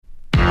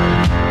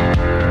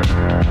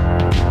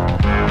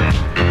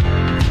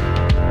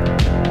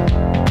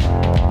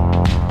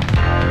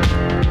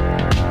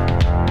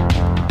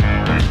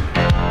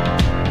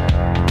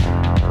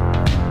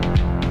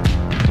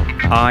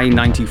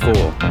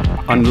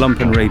I-94 on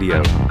Lumpen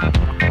Radio.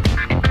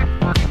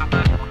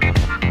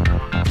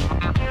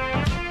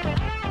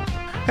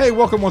 Hey,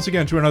 welcome once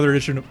again to another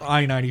edition of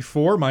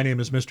I-94. My name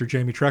is Mr.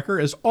 Jamie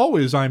Trecker. As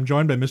always, I'm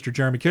joined by Mr.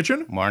 Jeremy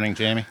Kitchen. Morning,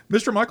 Jamie.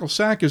 Mr. Michael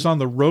Sack is on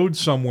the road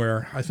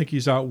somewhere. I think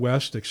he's out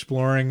west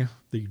exploring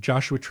the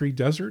Joshua Tree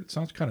Desert. It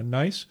sounds kind of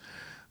nice,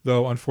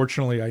 though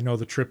unfortunately I know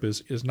the trip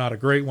is not a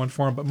great one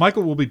for him. But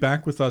Michael will be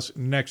back with us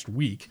next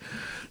week.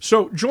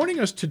 So joining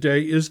us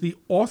today is the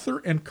author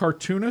and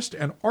cartoonist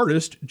and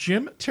artist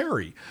Jim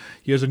Terry.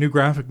 He has a new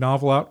graphic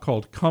novel out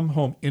called Come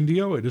Home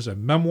Indio. It is a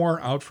memoir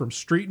out from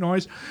Street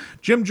Noise.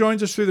 Jim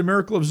joins us through the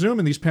miracle of Zoom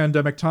in these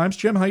pandemic times.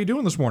 Jim, how you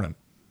doing this morning?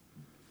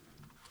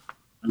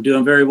 I'm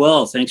doing very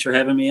well. Thanks for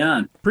having me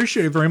on.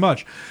 Appreciate it very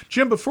much.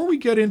 Jim, before we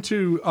get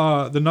into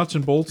the nuts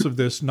and bolts of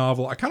this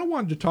novel, I kind of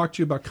wanted to talk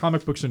to you about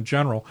comic books in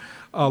general.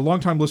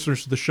 Longtime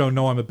listeners to the show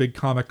know I'm a big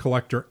comic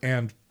collector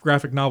and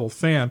graphic novel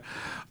fan.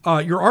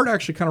 Your art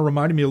actually kind of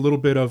reminded me a little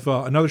bit of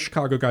another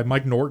Chicago guy,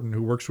 Mike Norton,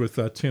 who works with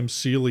Tim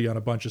Seeley on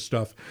a bunch of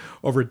stuff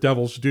over at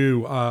Devil's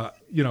Due.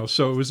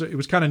 So it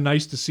was kind of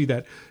nice to see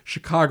that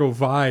Chicago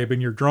vibe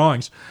in your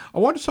drawings. I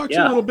wanted to talk to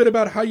you a little bit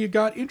about how you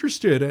got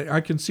interested. I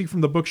can see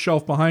from the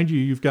bookshelf behind you,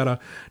 you've got a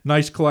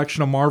nice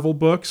collection of Marvel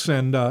books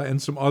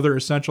and some other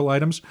essential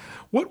items.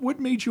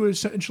 What made you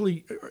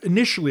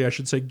initially, I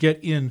should say,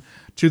 get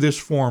into this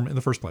form in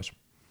the first place?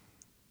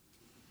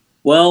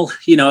 Well,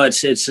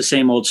 it's the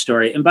same old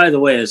story. And by the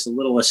way, as a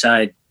little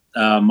aside,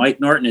 Mike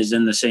Norton is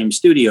in the same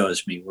studio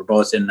as me. We're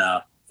both in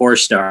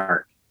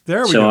 4-Star.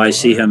 There we go. So I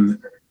see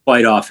him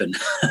quite often.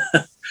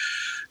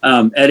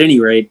 At any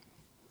rate,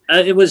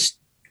 it was,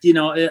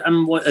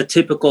 I'm a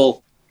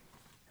typical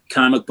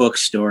comic book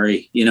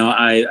story.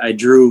 I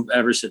drew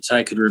ever since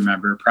I could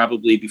remember,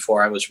 probably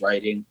before I was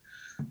writing.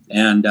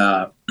 And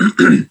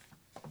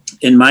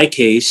in my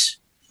case,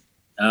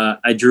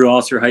 I drew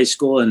all through high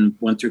school and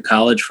went through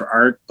college for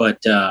art,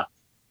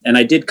 and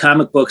I did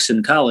comic books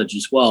in college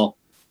as well,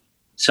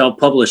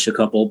 self-published a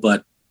couple,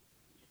 but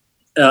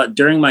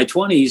during my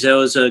 20s, I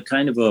was a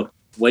kind of a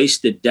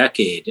wasted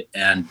decade.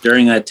 And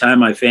during that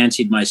time, I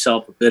fancied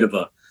myself a bit of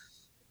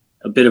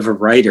a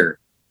writer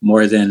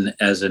more than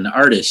as an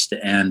artist.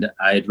 And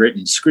I had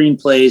written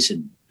screenplays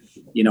and,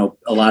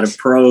 a lot of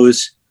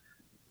prose,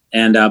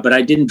 and, but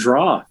I didn't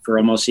draw for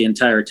almost the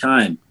entire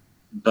time.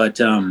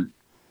 But,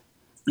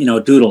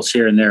 doodles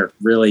here and there,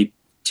 really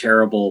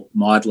terrible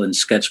maudlin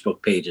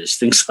sketchbook pages,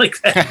 things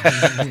like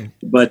that.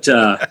 But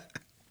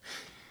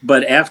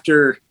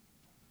after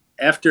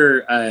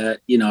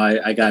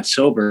I got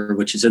sober,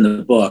 which is in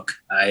the book,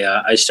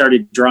 I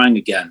started drawing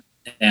again,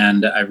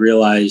 and I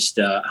realized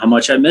how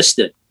much I missed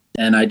it,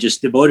 and I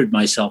just devoted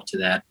myself to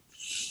that,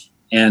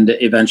 and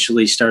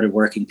eventually started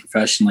working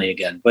professionally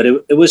again. But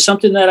it was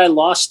something that I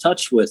lost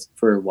touch with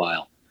for a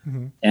while,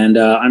 and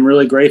I'm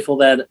really grateful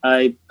that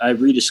I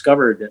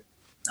rediscovered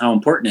how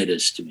important it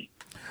is to me.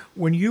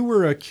 When you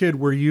were a kid,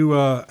 were you,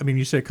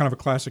 you say kind of a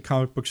classic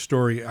comic book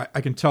story. I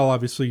can tell,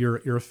 obviously,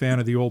 you're a fan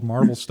of the old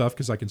Marvel stuff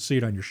because I can see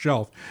it on your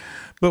shelf.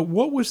 But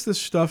what was the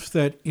stuff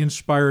that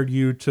inspired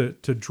you to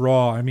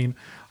draw? I mean,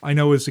 I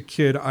know as a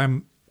kid,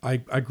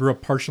 I grew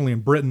up partially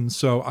in Britain,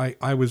 so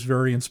I was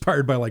very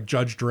inspired by like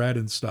Judge Dredd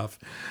and stuff,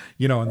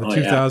 and the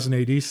 2000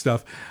 AD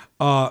stuff.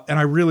 And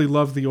I really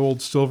love the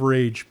old Silver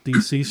Age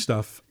DC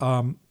stuff.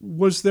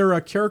 Was there a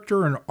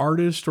character, an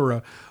artist, or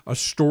a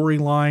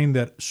storyline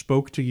that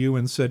spoke to you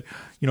and said,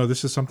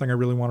 this is something I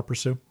really want to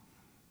pursue?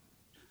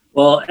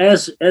 Well,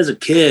 as a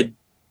kid,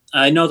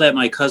 I know that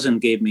my cousin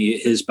gave me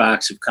his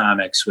box of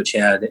comics, which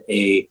had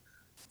a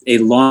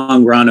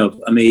long run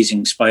of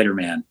Amazing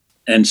Spider-Man.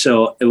 And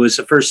so it was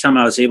the first time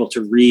I was able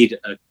to read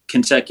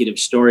consecutive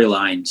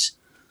storylines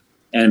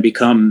and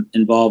become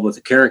involved with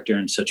the character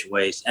in such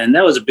ways. And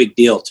that was a big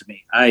deal to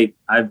me.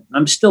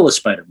 I'm still a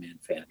Spider-Man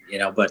fan,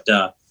 but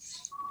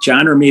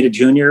John Romita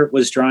Jr.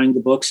 was drawing the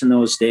books in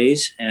those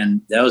days,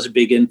 and that was a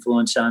big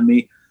influence on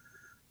me.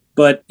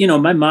 But,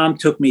 my mom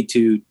took me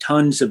to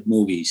tons of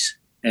movies,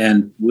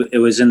 and it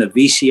was in the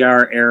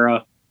VCR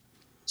era.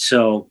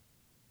 So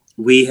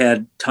we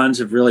had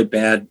tons of really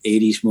bad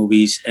 80s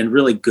movies and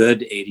really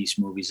good 80s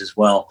movies as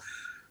well.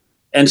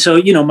 And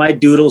so, my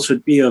doodles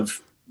would be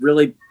of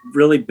really,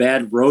 really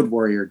bad Road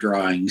Warrior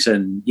drawings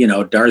and,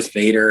 Darth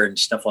Vader and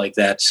stuff like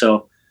that.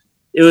 So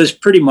it was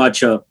pretty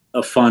much a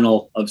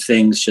funnel of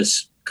things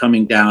just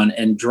coming down,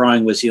 and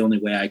drawing was the only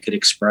way I could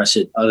express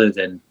it other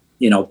than,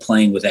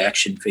 playing with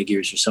action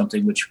figures or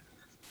something, which,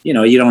 you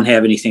don't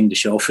have anything to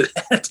show for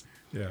that.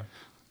 Yeah.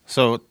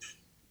 So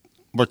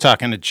we're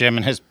talking to Jim,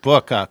 and his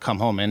book, Come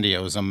Home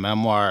Indio, is a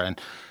memoir.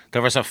 And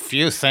there was a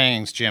few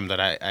things, Jim,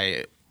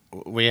 that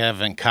we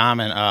have in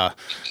common.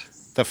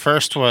 The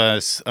first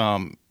was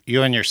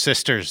you and your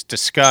sisters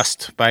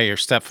discussed by your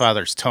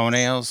stepfather's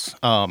toenails.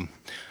 The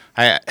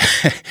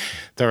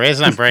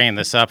reason I'm bringing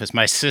this up is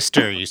my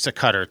sister used to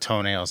cut her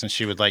toenails, and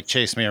she would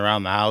chase me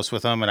around the house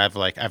with them. And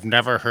I've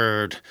never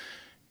heard,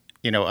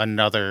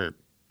 another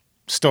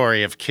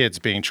story of kids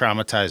being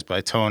traumatized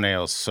by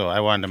toenails. So I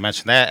wanted to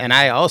mention that. And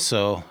I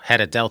also had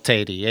a Delta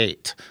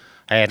 88.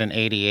 I had an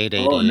 88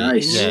 88. Oh,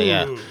 nice.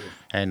 Yeah. Ooh.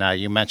 And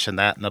you mentioned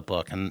that in the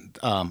book. And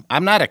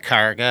I'm not a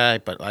car guy,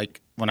 but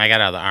like when I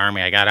got out of the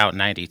Army, I got out in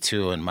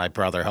 92, and my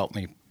brother helped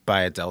me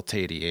buy a Delta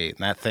 88.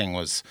 And that thing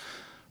was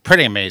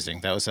pretty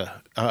amazing. That was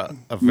a very...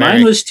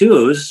 Mine was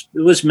too.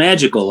 It was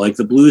magical, like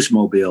the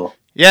Bluesmobile.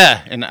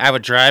 Yeah, and I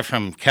would drive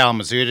from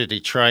Kalamazoo to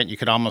Detroit. You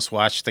could almost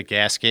watch the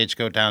gas gauge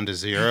go down to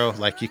zero.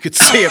 Like you could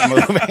see it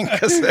moving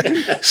because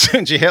as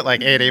soon as you hit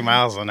like 80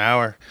 miles an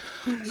hour.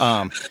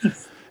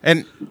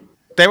 And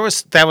that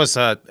was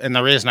and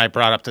the reason I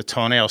brought up the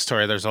toenail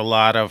story, there's a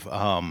lot of,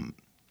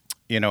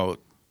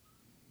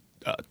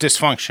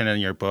 dysfunction in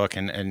your book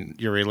and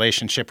your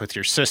relationship with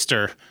your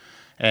sister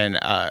and,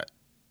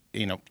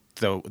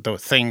 the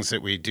things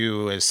that we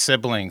do as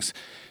siblings.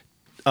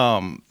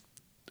 So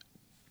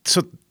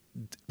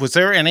was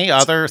there any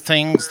other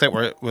things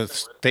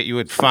that you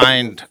would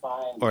find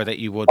or that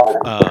you would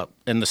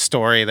in the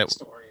story that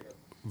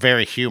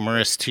very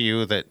humorous to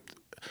you that,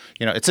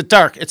 it's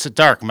a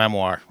dark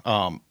memoir.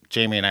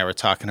 Jamie and I were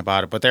talking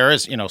about it, but there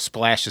is,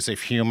 splashes of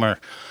humor,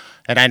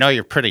 and I know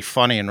you're pretty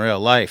funny in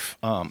real life.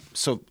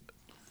 So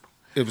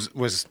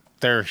was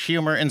there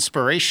humor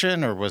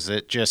inspiration, or was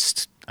it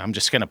just, I'm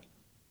just going to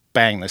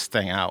bang this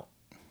thing out?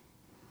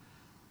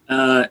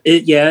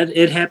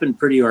 It happened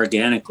pretty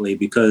organically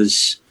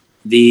because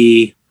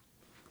the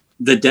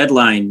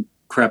deadline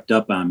crept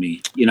up on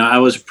me. I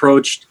was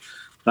approached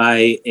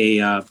by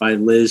by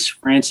Liz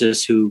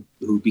Francis, who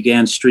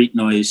began Street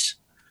Noise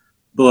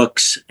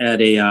Books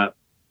at a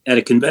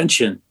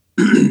convention,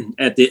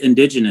 at the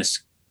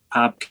Indigenous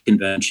Pop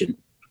Convention,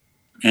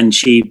 and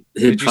she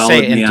had Did you followed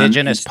say me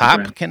Indigenous on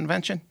Instagram. Pop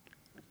Convention?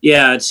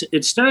 Yeah,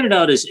 it started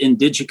out as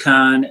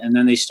Indigicon, and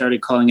then they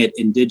started calling it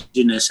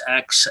Indigenous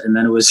X, and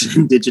then it was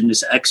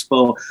Indigenous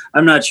Expo.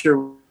 I'm not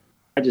sure.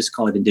 I just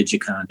call it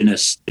Indigicon,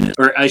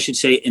 or I should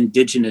say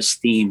Indigenous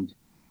themed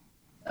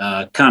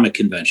comic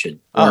convention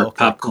or okay.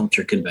 pop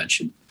culture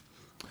convention.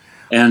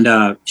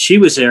 And she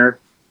was there,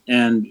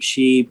 and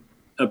she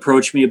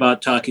approached me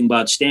about talking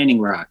about Standing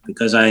Rock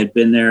because I had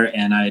been there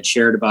and I had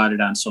shared about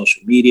it on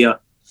social media,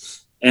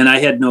 and I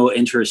had no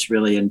interest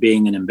really in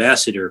being an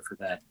ambassador for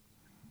that,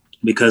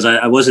 because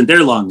I wasn't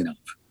there long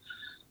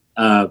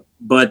enough.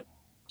 But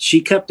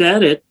she kept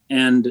at it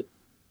and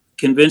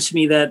convinced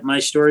me that my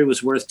story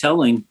was worth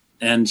telling.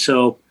 And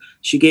so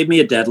she gave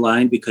me a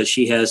deadline because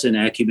she has an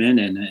acumen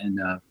and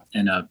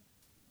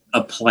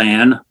a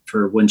plan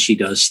for when she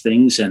does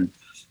things. And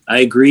I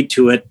agreed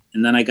to it.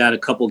 And then I got a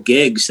couple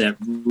gigs that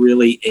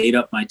really ate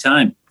up my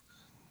time.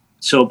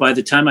 So by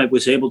the time I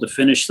was able to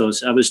finish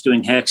those, I was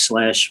doing Hack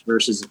Slash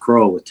versus the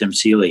Crow with Tim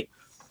Seeley.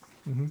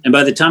 Mm-hmm. And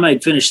by the time I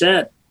had finished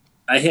that,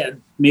 I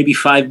had maybe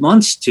 5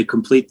 months to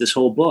complete this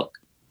whole book.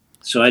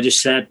 So I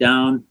just sat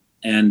down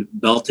and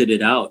belted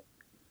it out.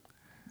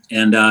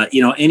 And,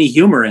 any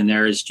humor in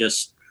there is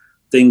just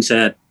things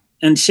that,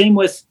 and same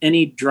with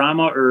any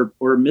drama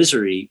or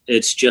misery.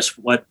 It's just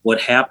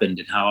what happened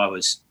and how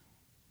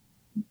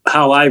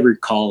I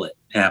recall it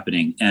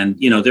happening. And,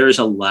 there's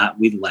a lot,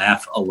 we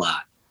laugh a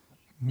lot,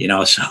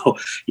 so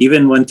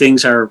even when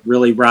things are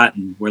really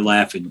rotten, we're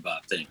laughing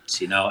about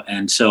things,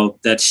 and so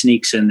that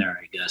sneaks in there,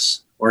 I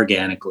guess,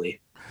 organically.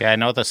 Yeah, I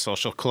know the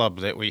social club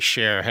that we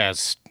share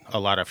has a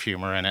lot of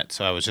humor in it.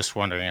 So I was just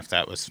wondering if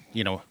that was,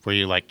 were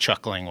you like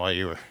chuckling while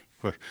you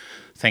were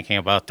thinking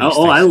about these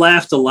things? I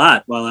laughed a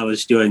lot while I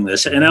was doing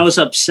this. And I was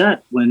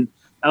upset when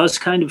I was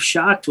kind of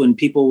shocked when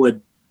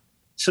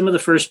some of the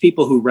first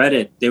people who read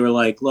it, they were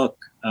like,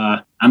 look,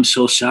 I'm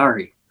so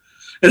sorry.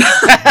 And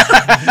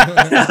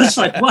I was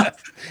like, what?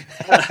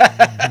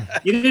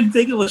 You didn't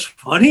think it was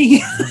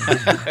funny?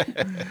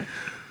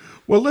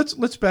 Well,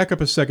 let's back up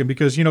a second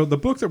because, the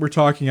book that we're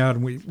talking about,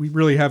 and we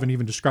really haven't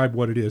even described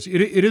what it is.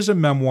 It is a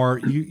memoir.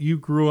 You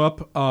grew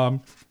up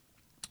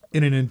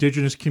in an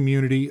indigenous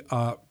community.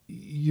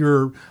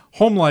 Your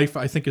home life,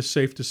 I think is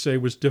safe to say,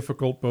 was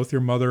difficult. Both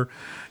your mother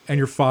and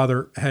your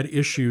father had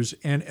issues.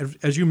 And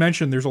as you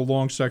mentioned, there's a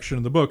long section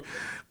in the book.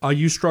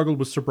 You struggled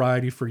with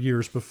sobriety for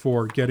years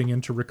before getting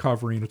into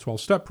recovery in a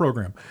 12-step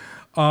program.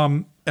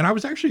 And I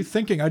was actually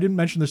thinking, I didn't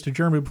mention this to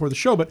Jeremy before the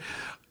show, but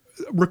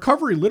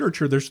recovery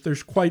literature,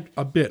 there's quite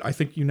a bit. I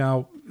think you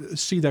now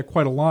see that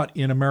quite a lot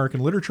in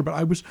American literature, but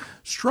I was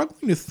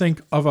struggling to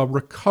think of a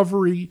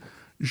recovery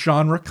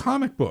genre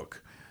comic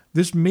book.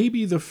 This may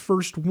be the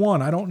first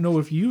one. I don't know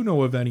if you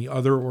know of any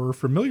other or are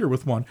familiar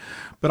with one,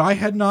 but I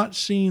had not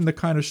seen the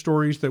kind of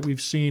stories that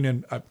we've seen,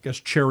 and I guess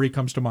Cherry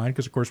comes to mind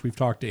because, of course, we've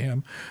talked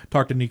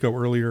to Nico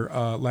earlier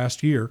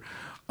last year.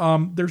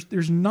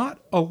 There's not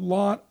a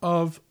lot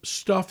of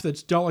stuff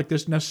that's dealt like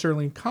this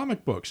necessarily in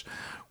comic books.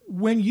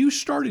 When you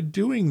started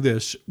doing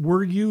this,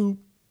 were you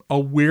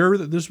aware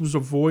that this was a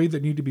void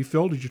that needed to be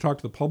filled? Did you talk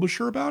to the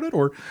publisher about it?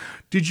 Or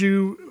did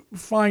you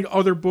find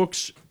other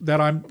books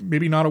that I'm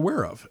maybe not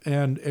aware of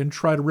and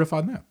try to riff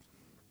on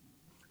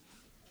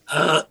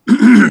that?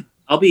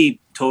 I'll be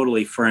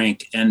totally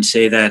frank and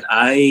say that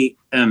I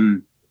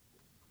am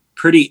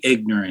pretty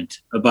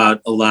ignorant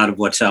about a lot of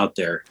what's out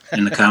there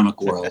in the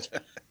comic world,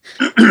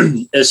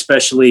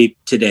 especially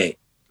today.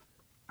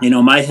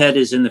 my head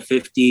is in the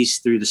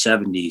 50s through the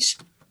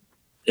 70s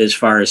as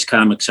far as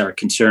comics are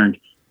concerned,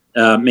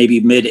 maybe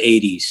mid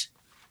 80s.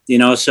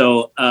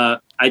 So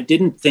I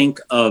didn't think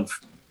of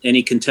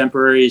any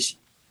contemporaries,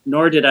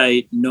 nor did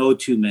I know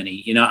too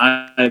many.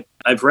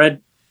 I've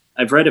read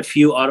a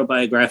few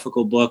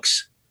autobiographical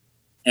books,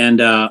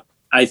 and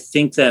I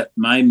think that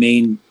my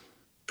main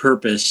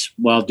purpose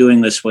while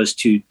doing this was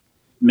to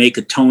make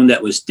a tone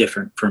that was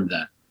different from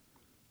that.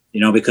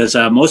 Because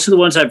most of the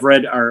ones I've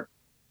read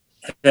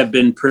have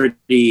been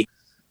pretty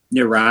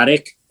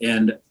neurotic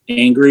and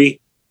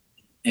angry,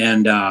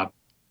 and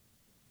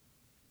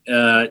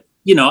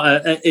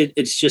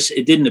it's just,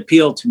 it didn't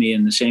appeal to me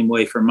in the same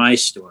way for my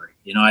story.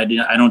 I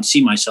don't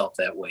see myself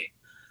that way.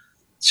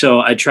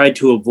 So I tried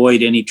to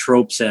avoid any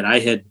tropes that I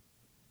had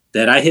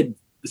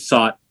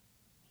thought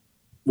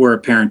were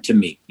apparent to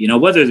me.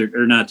 Whether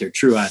or not they're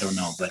true, I don't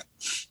know. But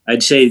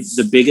I'd say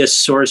the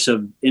biggest source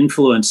of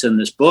influence in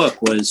this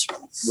book was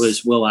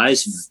Will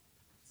Eisner,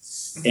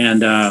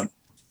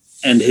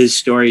 and his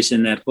stories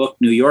in that book,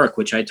 New York,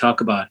 which I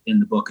talk about in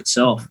the book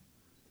itself,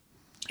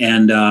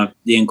 and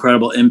the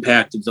incredible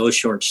impact of those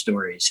short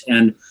stories.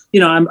 And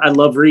I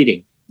love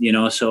reading.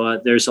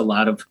 So there's a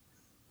lot of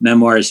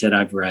memoirs that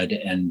I've read,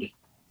 and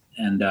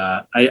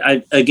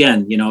I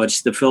again,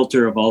 it's the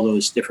filter of all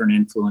those different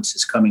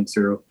influences coming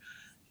through.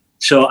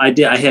 So I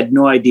had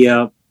no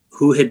idea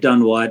who had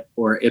done what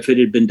or if it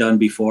had been done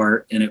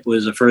before. And it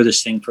was the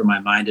furthest thing from my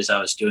mind as I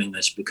was doing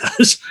this,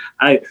 because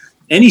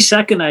any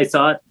second I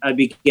thought I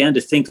began to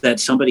think that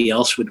somebody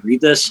else would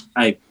read this,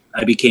 I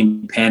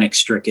became panic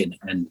stricken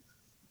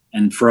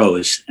and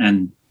froze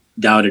and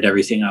doubted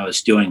everything I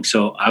was doing.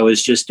 So I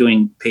was just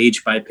doing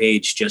page by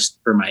page just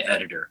for my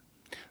editor.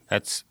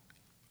 That's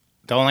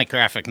the only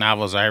graphic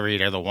novels I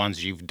read are the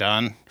ones you've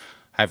done.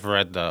 I've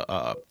read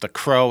the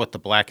Crow with the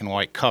black and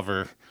white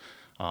cover.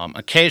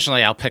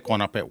 Occasionally I'll pick one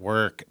up at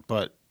work,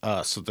 but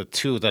so the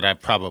two that I've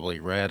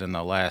probably read in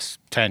the last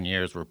 10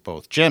 years were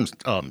both Jim's.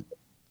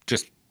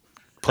 Just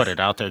put it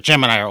out there.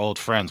 Jim and I are old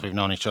friends. We've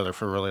known each other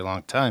for a really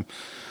long time.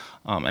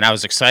 And I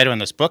was excited when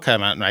this book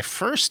came out. And I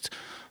first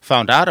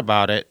found out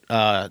about it.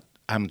 I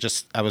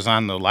was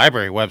on the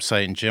library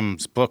website, and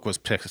Jim's book was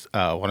picked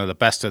one of the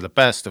best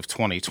of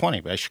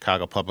 2020 by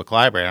Chicago Public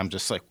Library. I'm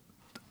just like,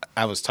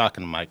 I was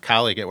talking to my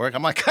colleague at work.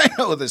 I'm like, I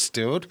know this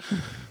dude.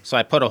 So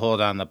I put a hold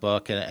on the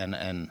book,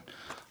 and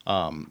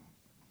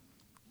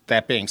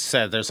that being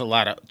said, there's a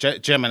lot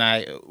of Jim and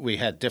I. We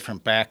had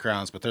different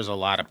backgrounds, but there's a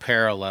lot of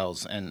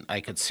parallels, and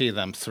I could see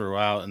them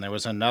throughout. And there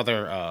was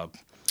another.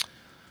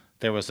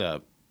 There was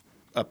a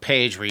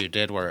page where you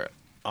did where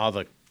all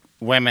the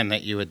women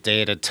that you had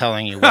dated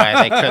telling you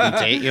why they couldn't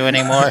date you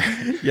anymore.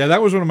 Yeah,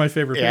 that was one of my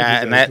favorite pages.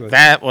 Yeah, and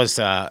that was.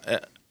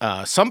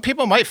 Some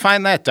people might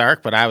find that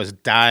dark, but I was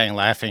dying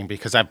laughing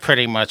because I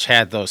pretty much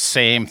had those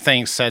same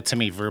things said to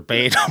me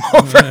verbatim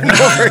over and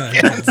over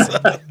again.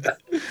 So.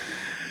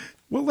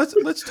 Well,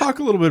 let's talk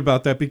a little bit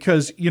about that,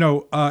 because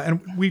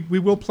and we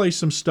will play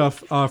some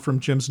stuff from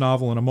Jim's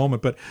novel in a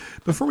moment. But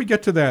before we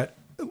get to that,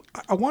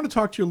 I want to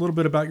talk to you a little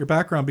bit about your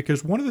background,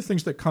 because one of the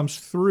things that comes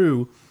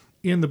through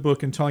in the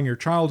book and telling your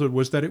childhood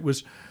was that it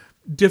was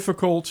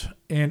difficult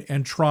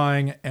and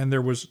trying, and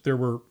there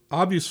were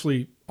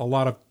obviously a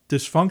lot of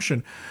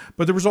dysfunction,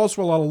 but there was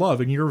also a lot of love,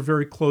 and you're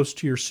very close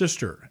to your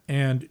sister.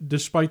 And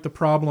despite the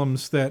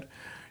problems that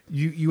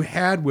you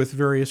had with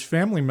various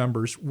family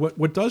members,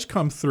 what does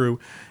come through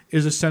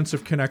is a sense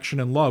of connection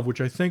and love,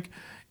 which I think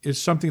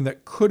is something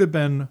that could have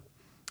been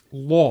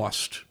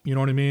lost, you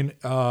know what I mean,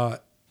 to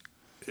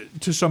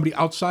somebody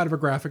outside of a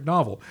graphic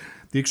novel.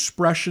 The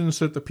expressions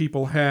that the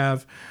people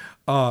have,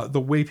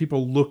 the way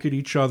people look at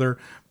each other,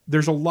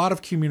 there's a lot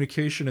of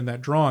communication in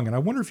that drawing, and I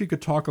wonder if you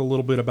could talk a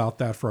little bit about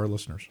that for our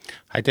listeners.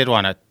 I did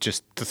want to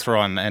just to throw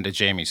on the end of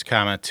Jamie's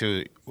comment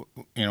too.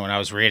 When I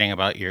was reading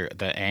about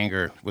the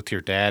anger with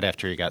your dad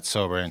after he got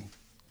sober, and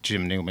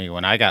Jim knew me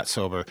when I got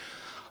sober,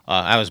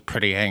 I was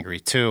pretty angry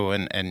too.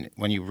 And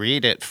when you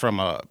read it from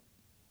a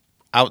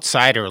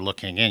outsider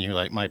looking in, you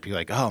might be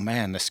like, oh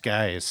man, this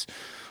guy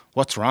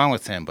what's wrong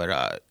with him?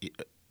 But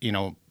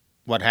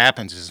what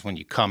happens is when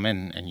you come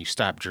in and you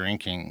stop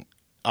drinking,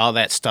 all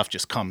that stuff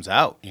just comes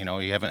out.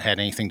 You haven't had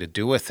anything to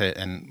do with it.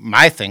 And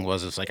my thing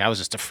was I was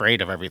just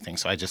afraid of everything,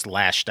 so I just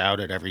lashed out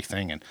at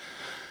everything. And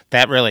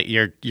that really,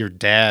 your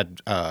dad,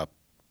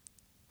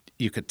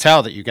 you could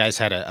tell that you guys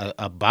had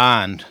a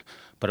bond,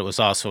 but it was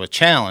also a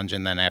challenge.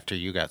 And then after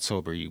you got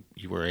sober, you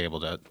were able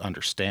to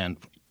understand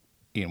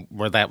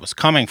where that was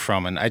coming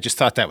from. And I just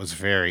thought that was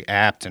very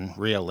apt and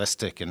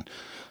realistic, and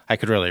I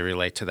could really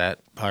relate to that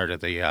part of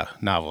the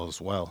novel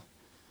as well.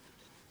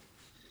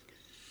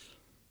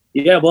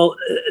 Yeah, well,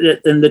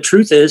 and the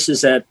truth is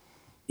that,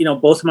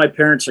 both of my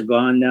parents are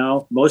gone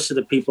now. Most of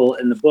the people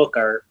in the book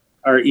are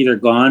either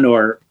gone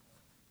or,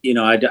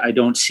 I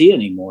don't see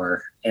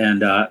anymore.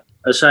 And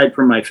aside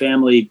from my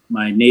family,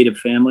 my native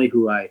family,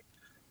 who I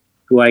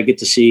get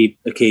to see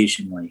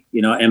occasionally,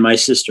 and my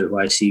sister, who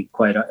I see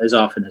quite as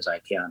often as I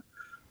can.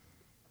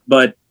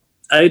 But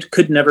I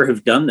could never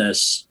have done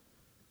this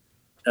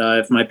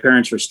if my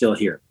parents were still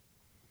here.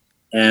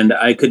 And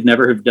I could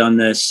never have done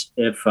this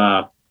if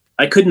I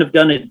couldn't have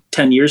done it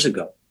 10 years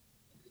ago,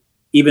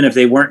 even if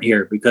they weren't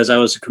here, because I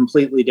was a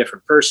completely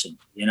different person.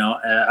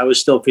 I was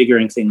still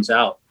figuring things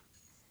out.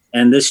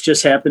 And this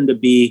just happened to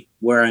be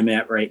where I'm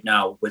at right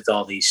now with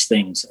all these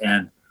things.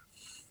 And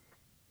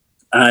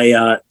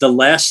the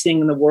last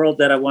thing in the world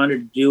that I wanted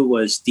to do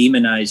was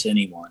demonize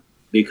anyone,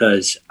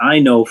 because I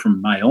know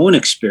from my own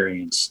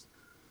experience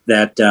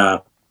that,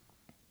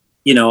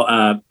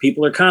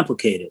 people are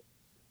complicated.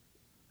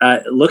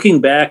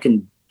 Looking back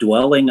and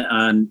dwelling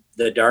on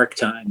the dark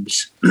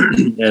times,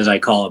 as I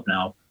call it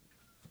now,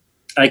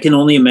 I can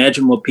only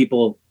imagine what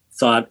people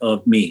thought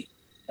of me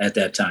at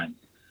that time.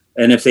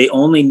 And if they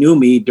only knew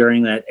me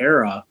during that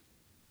era,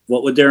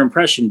 what would their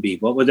impression be?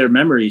 What would their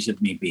memories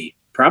of me be?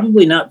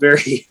 Probably not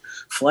very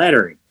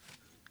flattering,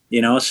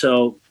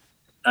 So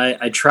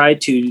I try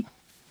to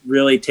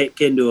really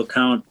take into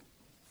account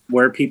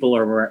where people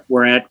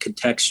were at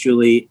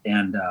contextually,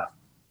 and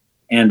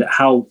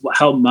how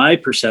my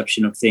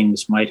perception of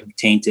things might have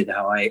tainted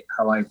how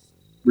I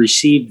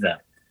received them.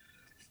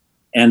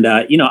 And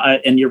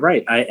and you're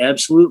right. I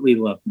absolutely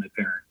loved my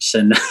parents,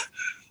 and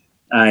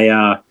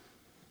I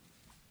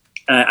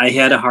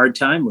had a hard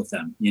time with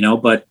them,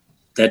 but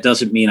that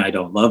doesn't mean I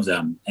don't love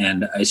them.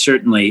 And I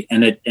certainly,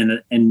 and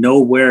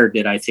nowhere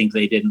did I think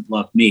they didn't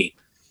love me.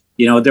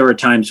 There were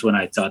times when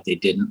I thought they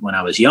didn't when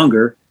I was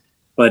younger,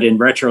 but in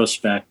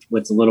retrospect,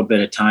 with a little bit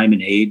of time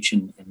and age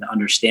and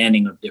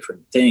understanding of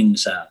different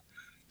things,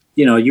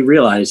 you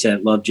realize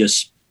that love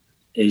just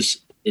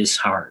is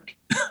hard.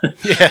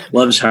 Yeah.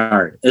 Love's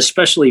hard,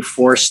 especially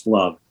forced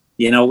love,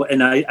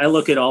 and I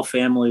look at all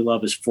family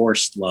love as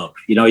forced love.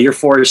 You're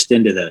forced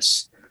into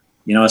this.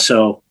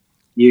 So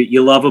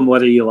you love them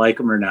whether you like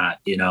them or not,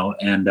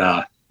 and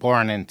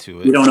Born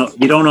into it.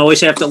 You don't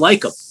always have to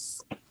like them.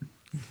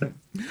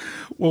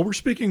 Well, we're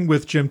speaking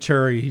with Jim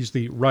Terry. He's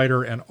the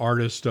writer and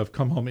artist of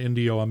Come Home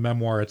Indio, a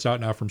memoir. It's out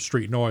now from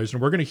Street Noise,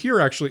 and we're going to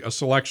hear actually a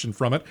selection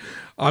from it.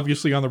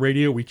 Obviously, on the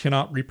radio, we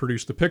cannot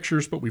reproduce the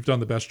pictures, but we've done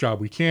the best job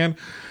we can.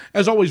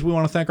 As always, we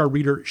want to thank our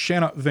reader,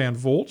 Shanna Van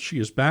Volt. She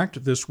is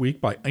backed this week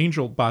by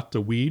Angel Bat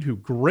de Weed, who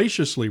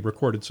graciously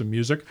recorded some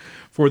music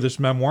for this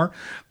memoir.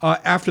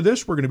 After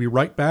this, we're going to be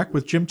right back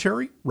with Jim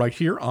Terry right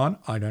here on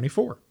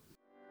I-94.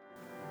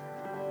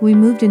 We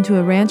moved into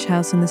a ranch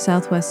house in the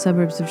southwest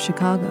suburbs of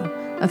Chicago,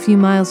 a few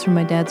miles from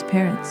my dad's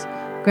parents.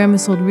 Grandma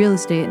sold real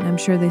estate, and I'm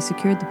sure they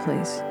secured the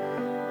place.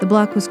 The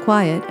block was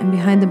quiet, and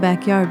behind the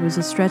backyard was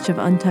a stretch of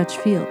untouched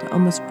field,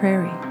 almost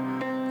prairie.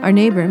 Our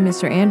neighbor,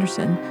 Mr.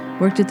 Anderson,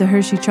 worked at the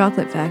Hershey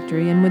chocolate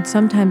factory and would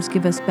sometimes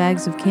give us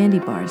bags of candy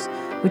bars,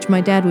 which my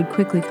dad would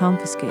quickly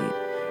confiscate.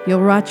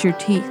 "You'll rot your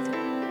teeth."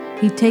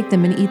 He'd take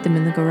them and eat them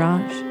in the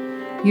garage.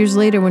 Years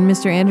later, when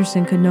Mr.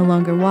 Anderson could no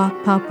longer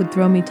walk, Pop would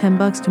throw me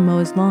 $10 to mow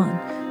his lawn,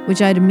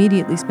 which I'd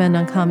immediately spend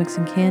on comics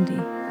and candy.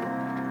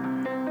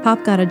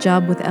 Pop got a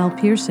job with Al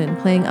Pearson,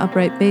 playing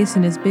upright bass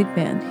in his big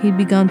band. He'd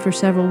be gone for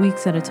several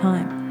weeks at a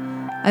time.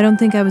 I don't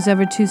think I was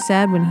ever too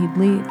sad when he'd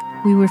leave.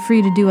 We were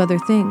free to do other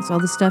things, all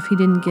the stuff he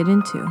didn't get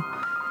into.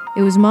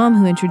 It was Mom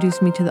who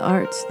introduced me to the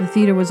arts. The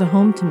theater was a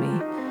home to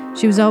me.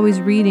 She was always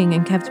reading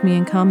and kept me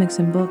in comics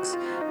and books.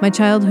 My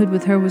childhood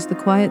with her was the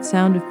quiet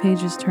sound of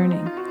pages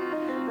turning.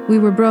 We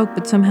were broke,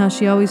 but somehow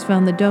she always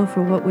found the dough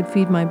for what would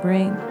feed my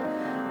brain.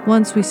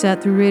 Once we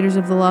sat through Raiders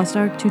of the Lost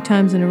Ark 2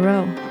 times in a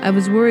row. I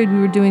was worried we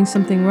were doing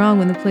something wrong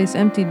when the place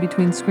emptied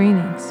between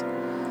screenings.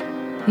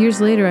 Years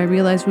later, I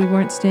realized we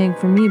weren't staying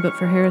for me, but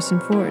for Harrison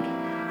Ford.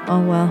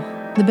 Oh well.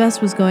 The best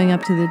was going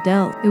up to the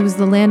Dell. It was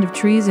the land of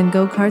trees and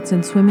go-karts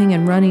and swimming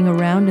and running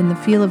around and the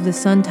feel of the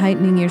sun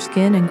tightening your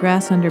skin and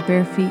grass under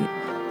bare feet.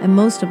 And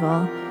most of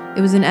all,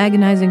 it was an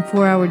agonizing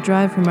 4-hour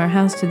drive from our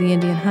house to the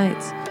Indian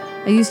Heights.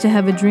 I used to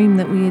have a dream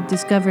that we had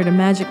discovered a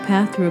magic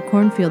path through a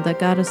cornfield that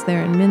got us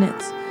there in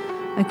minutes.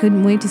 I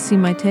couldn't wait to see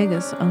my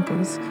Tegas,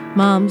 uncles,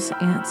 moms,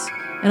 aunts,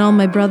 and all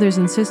my brothers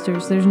and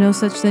sisters. There's no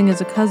such thing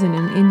as a cousin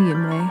in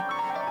Indian way.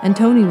 And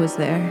Tony was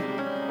there.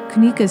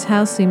 Kunika's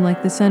house seemed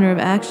like the center of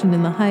action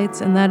in the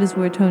Heights, and that is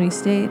where Tony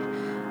stayed.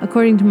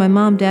 According to my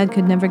mom, Dad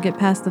could never get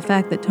past the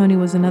fact that Tony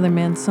was another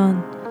man's son,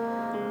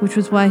 which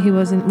was why he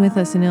wasn't with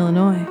us in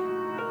Illinois.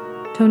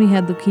 Tony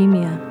had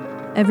leukemia.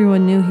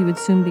 Everyone knew he would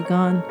soon be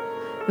gone.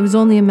 It was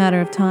only a matter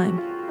of time.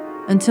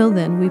 Until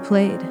then, we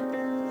played.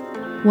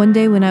 One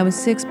day when I was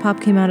 6, Pop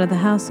came out of the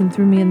house and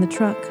threw me in the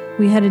truck.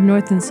 We headed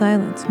north in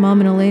silence. Mom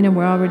and Elena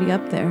were already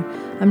up there.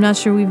 I'm not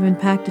sure we even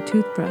packed a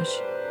toothbrush.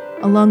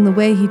 Along the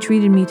way, he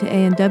treated me to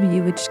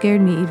A&W, which scared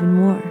me even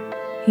more.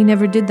 He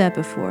never did that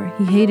before.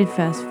 He hated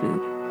fast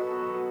food.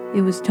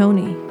 It was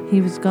Tony.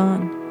 He was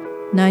gone.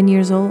 9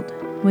 years old.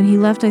 When he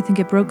left, I think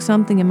it broke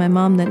something in my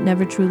mom that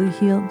never truly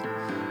healed.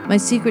 My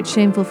secret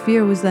shameful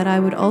fear was that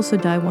I would also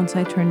die once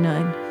I turned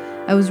 9.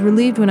 I was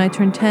relieved when I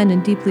turned 10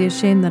 and deeply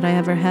ashamed that I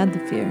ever had the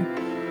fear.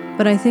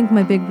 But I think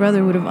my big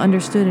brother would have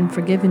understood and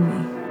forgiven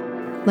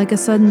me. Like a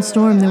sudden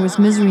storm, there was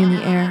misery in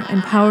the air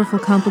and powerful,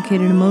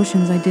 complicated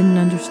emotions I didn't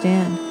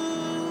understand.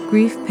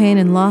 Grief, pain,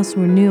 and loss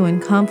were new,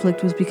 and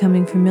conflict was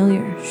becoming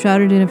familiar.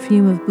 Shrouded in a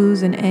fume of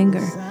booze and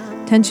anger,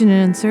 tension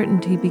and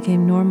uncertainty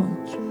became normal.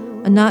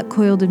 A knot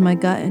coiled in my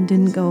gut and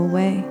didn't go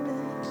away.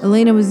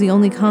 Elena was the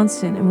only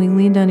constant, and we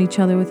leaned on each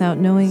other without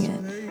knowing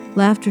it,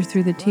 laughter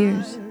through the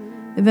tears.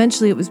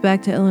 Eventually, it was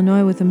back to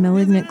Illinois with a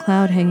malignant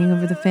cloud hanging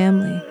over the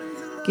family.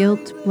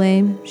 Guilt,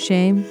 blame,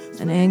 shame,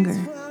 and anger.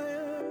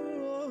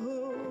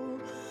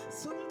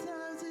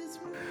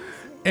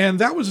 And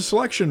that was a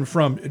selection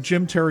from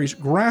Jim Terry's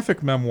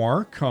graphic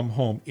memoir, Come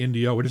Home,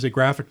 Indio. It is a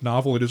graphic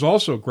novel. It is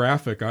also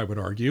graphic, I would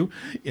argue,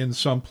 in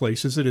some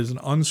places. It is an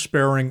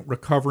unsparing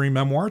recovery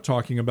memoir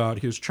talking about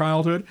his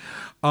childhood,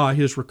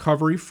 his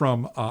recovery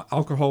from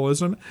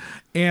alcoholism,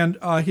 and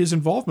his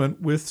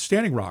involvement with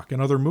Standing Rock and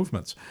other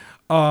movements.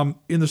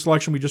 In the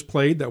selection we just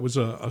played, that was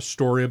a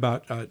story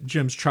about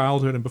Jim's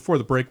childhood. And before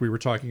the break, we were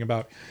talking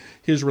about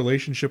his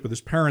relationship with his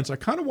parents. I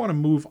kind of want to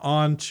move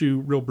on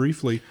to, real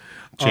briefly,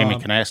 Jamie,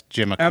 can I ask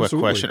Jim a quick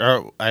question?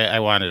 Or I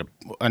wanted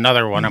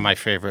another one of my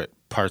favorite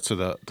parts of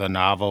the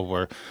novel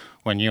were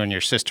when you and your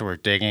sister were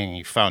digging,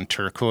 you found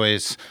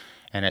turquoise,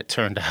 and it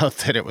turned out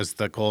that it was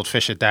the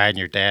goldfish had died and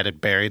your dad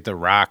had buried the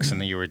rocks and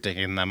then you were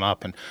digging them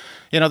up. And,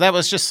 that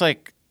was just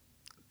like,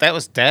 that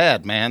was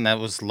dad, man. That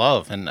was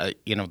love. And,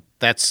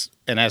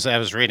 and as I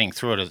was reading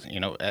through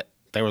it,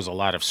 there was a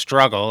lot of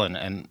struggle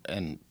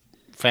and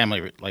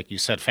family, like you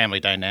said,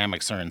 family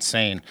dynamics are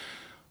insane.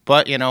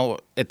 But,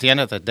 at the end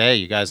of the day,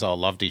 you guys all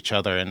loved each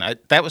other. And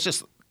that was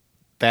just,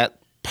 that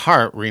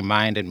part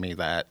reminded me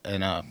that.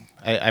 And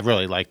I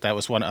really liked that.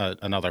 Was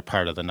another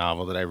part of the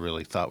novel that I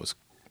really thought was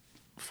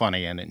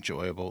funny and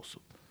enjoyable. So.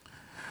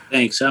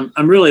 Thanks. I'm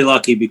really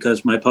lucky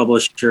because my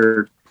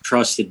publisher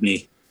trusted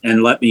me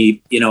and let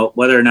me,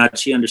 whether or not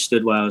she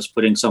understood why I was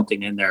putting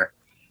something in there,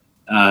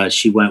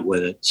 she went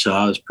with it. So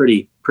I was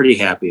pretty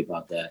happy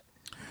about that.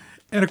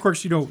 And of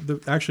course,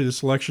 actually the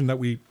selection that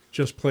we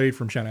just played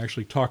from Shannon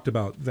actually talked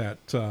about that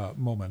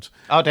moment.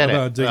 Oh, did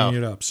about it? Digging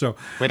it up. So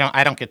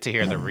I don't get to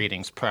hear the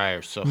readings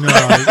prior. So no,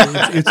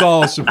 it's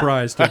all a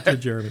surprise to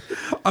Jeremy.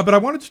 But I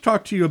wanted to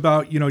talk to you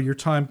about your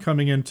time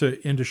coming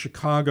into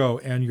Chicago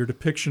and your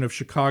depiction of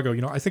Chicago.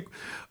 I think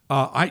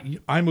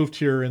I moved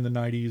here in the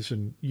 90s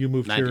and you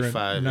moved 95,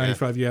 here in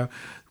 95, yeah,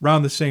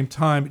 around the same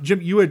time.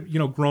 Jim, you had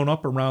grown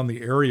up around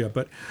the area,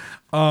 but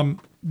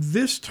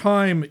this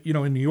time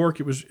in New York,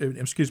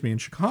 in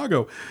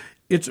Chicago,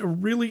 it's a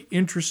really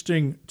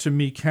interesting to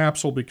me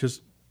capsule because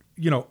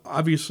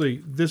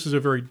obviously this is a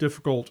very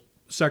difficult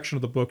section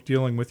of the book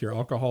dealing with your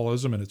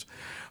alcoholism, and it's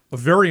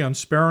very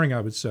unsparing,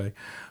 I would say.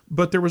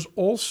 But there was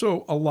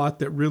also a lot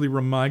that really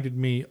reminded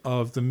me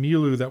of the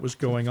milieu that was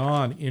going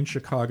on in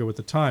Chicago at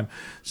the time.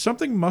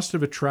 Something must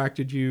have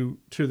attracted you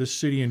to the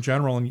city in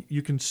general, and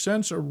you can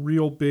sense a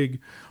real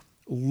big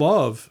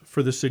love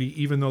for the city,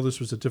 even though this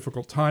was a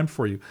difficult time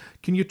for you.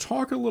 Can you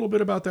talk a little bit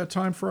about that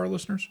time for our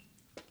listeners?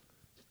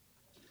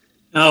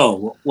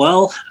 Oh,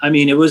 well,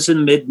 it was in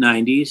the mid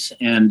 90s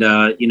and,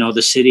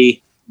 the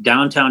city,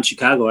 downtown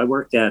Chicago, I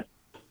worked at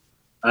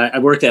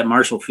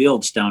Marshall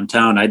Fields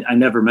downtown. I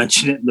never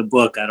mentioned it in the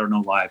book. I don't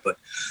know why, but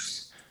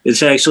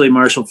it's actually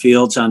Marshall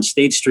Fields on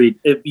State Street.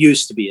 It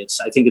used to be.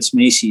 I think it's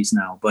Macy's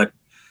now, but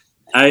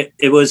I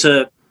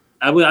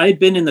had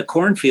been in the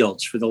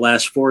cornfields for the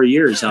last 4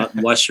 years out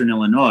in Western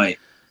Illinois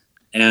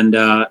and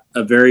a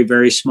very,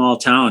 very small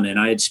town. And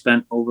I had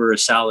spent over a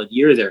solid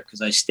year there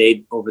because I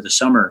stayed over the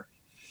summer,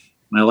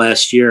 my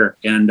last year.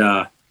 And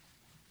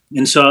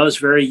so I was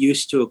very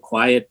used to a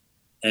quiet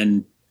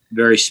and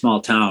very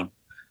small town.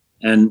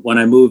 And when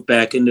I moved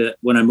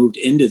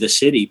into the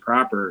city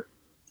proper,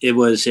 it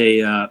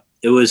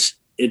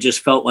just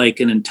felt like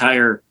an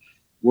entire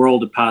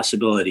world of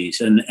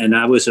possibilities. And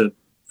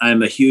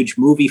I'm a huge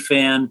movie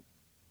fan.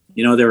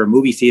 There were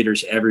movie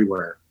theaters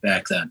everywhere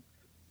back then.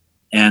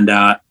 And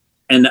I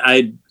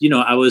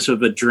was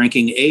of a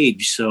drinking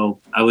age. So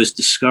I was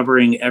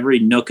discovering every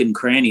nook and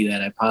cranny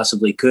that I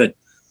possibly could.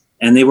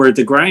 And they were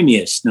the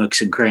grimiest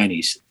nooks and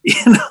crannies.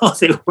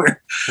 They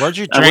were. Where'd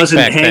you drink I wasn't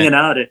back hanging then?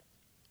 out at.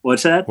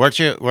 What's that?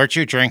 Where'd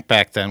you drink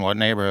back then? What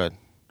neighborhood?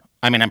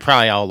 I'm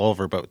probably all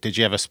over, but did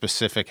you have a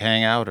specific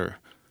hangout or?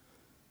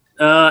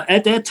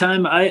 At that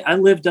time, I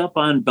lived up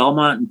on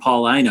Belmont and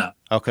Paulina.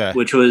 Okay.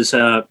 Which was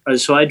so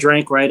I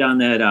drank right on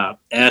that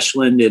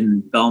Ashland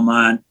and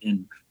Belmont,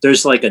 and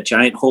there's like a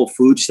giant Whole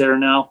Foods there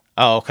now.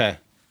 Oh, okay.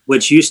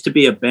 Which used to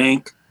be a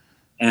bank,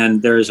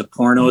 and there's a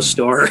porno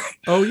store.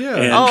 Oh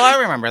yeah. I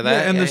remember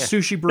that. Yeah, and the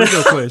sushi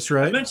burrito place,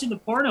 right? I mentioned the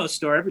porno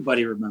store.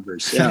 Everybody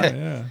remembers. Yeah.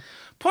 Yeah.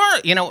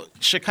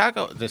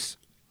 Chicago. This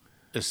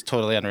is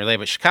totally unrelated,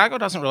 but Chicago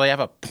doesn't really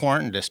have a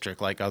porn district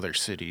like other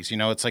cities.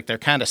 It's like they're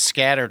kind of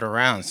scattered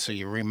around, so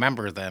you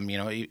remember them.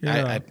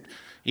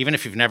 Even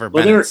if you've never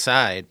been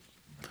inside.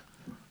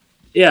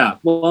 Yeah,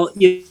 well,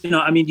 you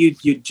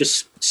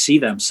just see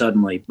them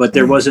suddenly, but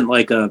there wasn't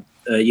like a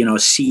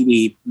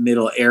seedy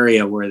middle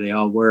area where they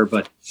all were.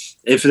 But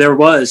if there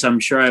was, I'm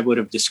sure I would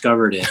have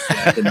discovered it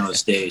back in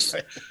those days.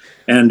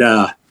 And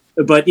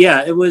but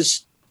yeah, there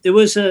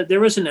was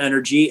an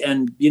energy,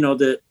 and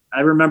I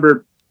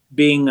remember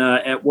being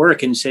at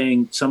work and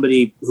saying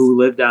somebody who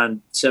lived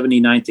on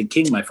 79th and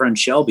King, my friend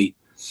Shelby,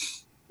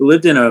 who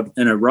lived in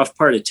a rough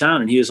part of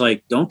town, and he was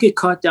like, "Don't get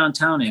caught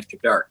downtown after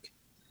dark."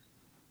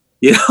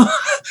 You know,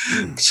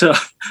 so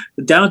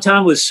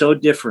downtown was so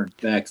different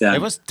back then.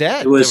 It was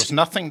dead. There was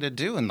nothing to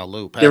do in the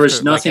Loop. There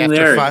was nothing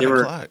there.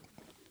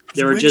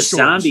 There were just stores.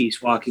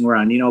 Zombies walking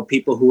around. You know,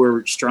 people who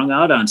were strung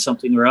out on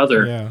something or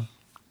other. Yeah.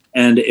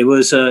 And it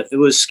was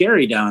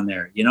scary down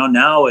there. You know,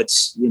 now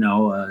it's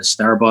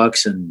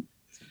Starbucks, and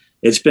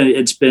it's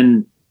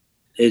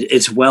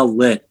well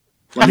lit.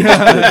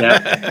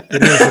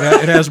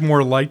 It has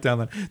more light down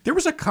there. There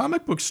was a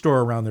comic book store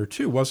around there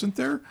too, wasn't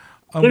there?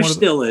 There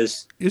still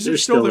is. Is it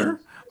still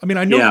there? I mean,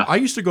 I know. Yeah. I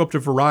used to go up to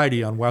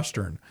Variety on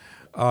Western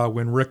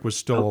when Rick was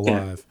still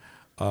alive.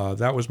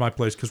 That was my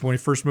place because when we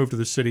first moved to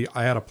the city,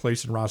 I had a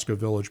place in Roscoe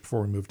Village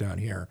before we moved down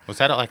here. Was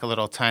that like a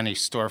little tiny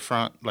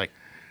storefront? Like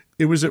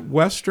it was at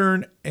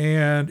Western,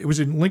 and it was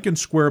in Lincoln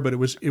Square, but it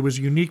was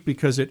unique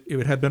because it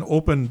had been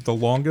open the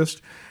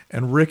longest,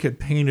 and Rick had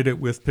painted it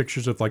with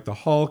pictures of like the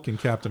Hulk and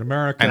Captain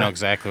America. I know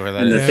exactly where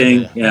that is. And the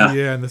Thing,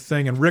 yeah, and the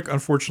Thing. And Rick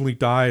unfortunately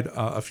died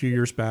a few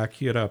years back.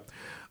 He had a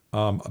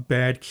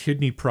bad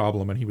kidney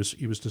problem, and he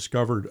was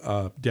discovered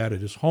dead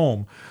at his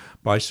home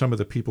by some of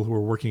the people who were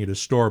working at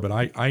his store. But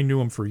I knew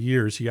him for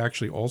years. He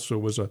actually also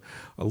was a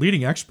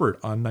leading expert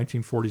on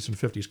 1940s and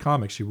 50s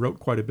comics. He wrote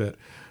quite a bit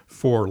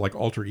for like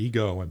Alter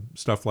Ego and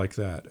stuff like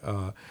that.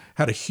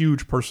 Had a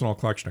huge personal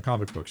collection of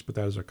comic books, but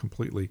that is a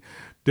completely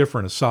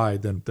different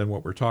aside than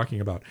what we're talking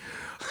about.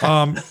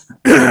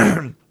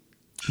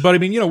 But I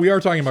mean, we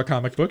are talking about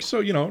comic books,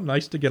 so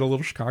nice to get a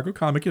little Chicago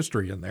comic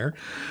history in there.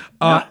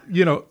 That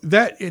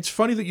it's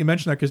funny that you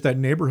mentioned that because that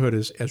neighborhood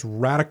has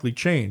radically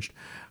changed.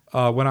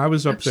 When I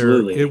was up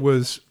Absolutely. there, it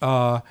was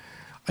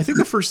I think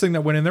the first thing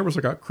that went in there was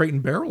like a Crate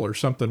and Barrel or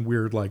something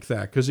weird like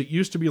that, because it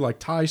used to be like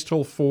Ties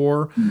Till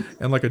 4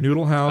 and like a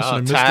Noodle House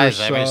and a Mr. Ties.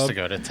 Sub. I used to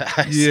go to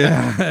Ties.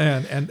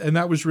 Yeah, and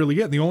that was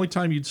really it. And the only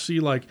time you'd see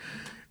like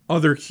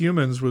other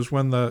humans was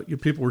when the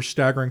people were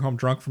staggering home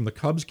drunk from the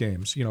Cubs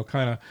games,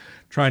 kind of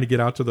trying to get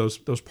out to those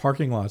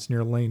parking lots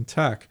near Lane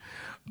Tech.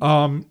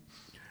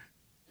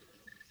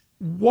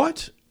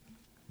 What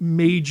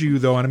made you,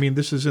 though, and I mean,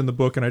 this is in the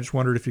book, and I just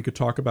wondered if you could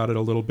talk about it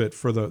a little bit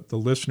for the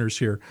listeners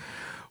here.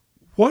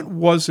 What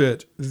was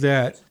it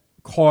that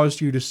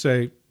caused you to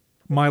say,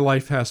 my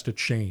life has to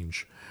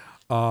change?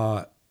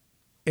 And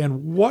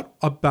what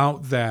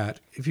about that,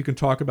 if you can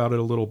talk about it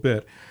a little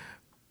bit,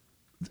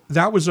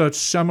 that was a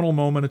seminal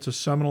moment. It's a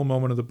seminal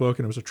moment of the book,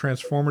 and it was a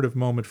transformative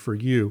moment for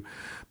you.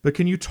 But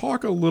can you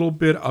talk a little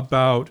bit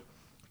about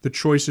the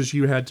choices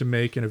you had to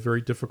make in a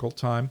very difficult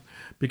time?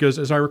 Because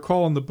as I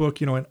recall in the book,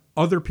 and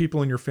other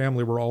people in your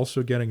family were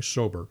also getting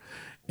sober,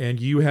 and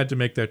you had to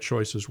make that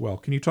choice as well.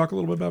 Can you talk a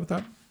little bit about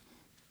that?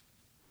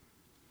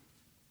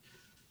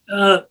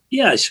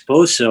 Yeah, I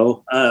suppose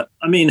so. I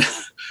mean,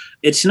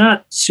 it's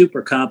not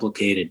super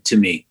complicated to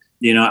me.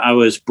 I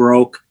was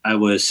broke. I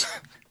was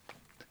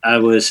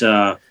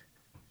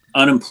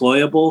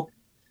unemployable.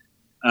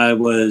 I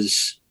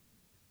was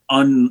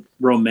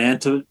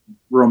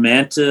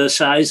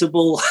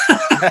romanticizable.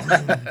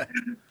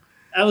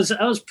 I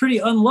was pretty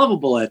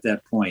unlovable at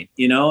that point,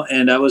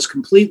 and I was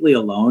completely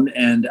alone,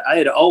 and I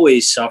had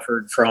always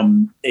suffered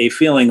from a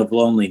feeling of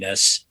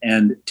loneliness,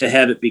 and to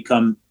have it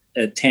become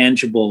a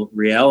tangible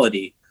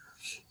reality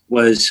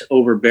was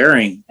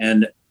overbearing.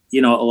 And, a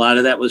lot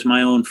of that was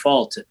my own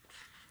fault,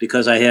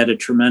 because I had a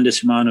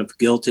tremendous amount of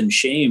guilt and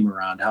shame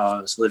around how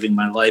I was living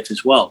my life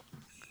as well.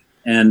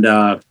 And,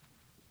 I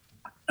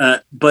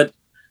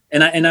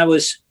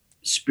was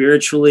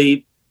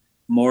spiritually,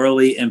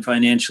 morally, and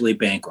financially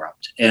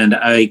bankrupt. And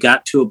I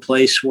got to a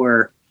place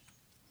where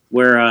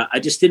I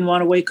just didn't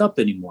want to wake up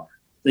anymore,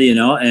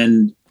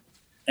 and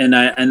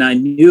I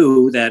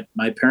knew that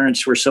my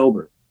parents were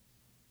sober.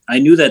 I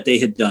knew that they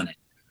had done it.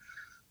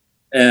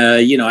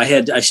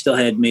 I still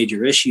had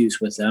major issues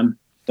with them,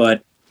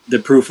 but the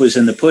proof was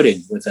in the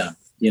pudding with them,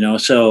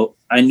 so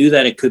I knew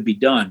that it could be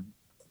done.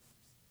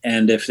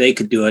 And if they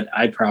could do it,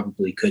 I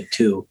probably could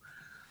too.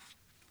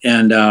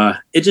 And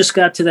it just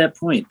got to that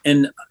point.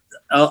 And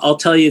I'll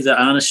tell you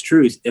the honest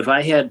truth. If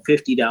I had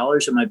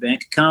 $50 in my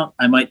bank account,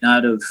 I might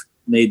not have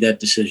made that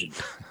decision,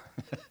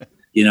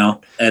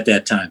 at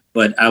that time.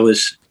 But I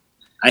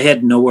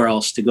had nowhere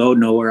else to go,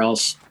 nowhere.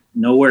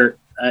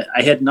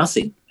 I had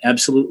nothing,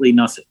 absolutely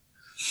nothing.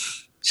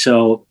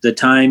 So the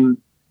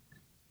time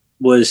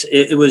was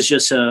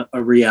just a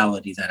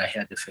reality that I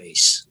had to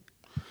face.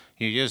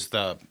 You used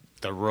the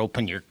rope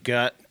in your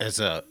gut as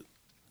a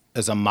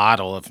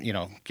model of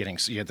getting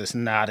this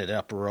knotted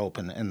up rope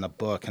in the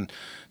book. And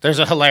there's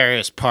a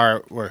hilarious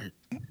part where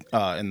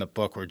in the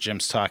book where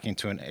Jim's talking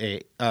to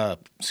a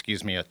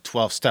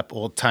 12-step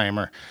old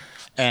timer,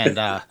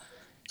 and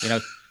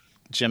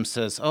Jim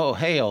says, "Oh,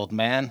 hey, old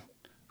man,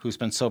 who's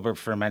been sober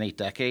for many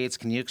decades,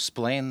 can you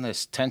explain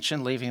this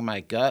tension leaving my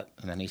gut?"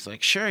 And then he's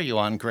like, "Sure, you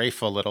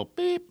ungrateful little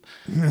beep."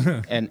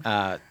 And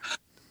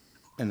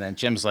then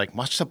Jim's like,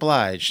 "Much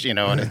obliged,"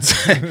 and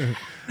it's,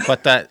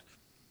 but that,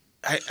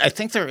 I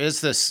think there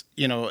is this,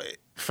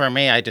 for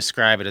me, I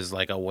describe it as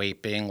like a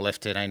weight being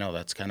lifted. I know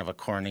that's kind of a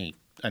corny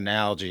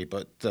analogy,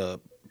 but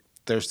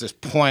there's this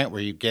point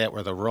where you get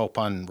where the rope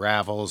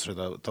unravels or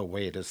the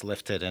weight is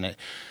lifted, and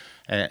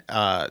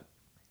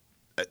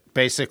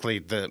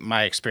basically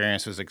my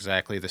experience was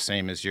exactly the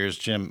same as yours,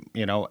 Jim,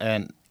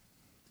 and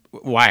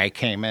why I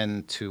came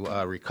into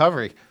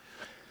recovery.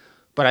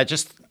 But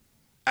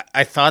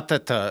I thought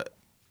that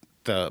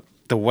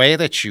the way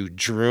that you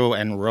drew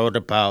and wrote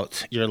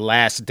about your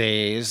last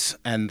days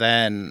and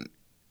then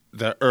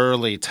the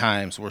early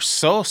times were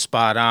so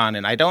spot on,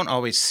 and I don't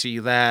always see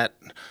that.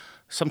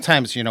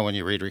 Sometimes, when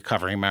you read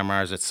recovery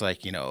memoirs, it's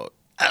like,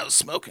 I was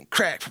smoking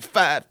crack for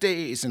 5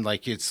 days, and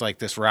like it's like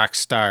this rock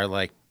star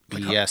like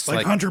BS,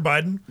 like Hunter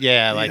Biden.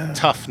 Yeah, like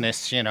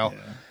toughness, Yeah.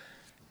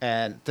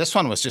 And this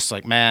one was just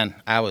like,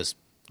 man,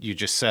 you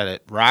just said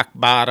it, rock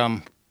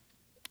bottom.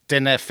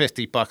 Didn't have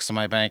 $50 in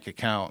my bank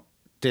account.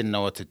 Didn't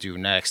know what to do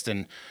next,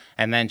 and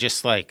then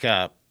just like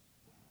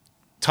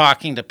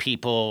talking to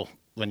people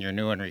when you're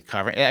new in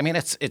recovery. I mean,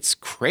 it's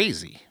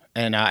crazy,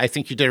 and I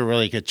think you did a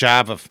really good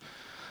job of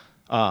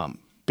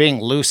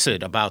being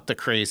lucid about the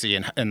crazy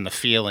and the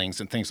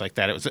feelings and things like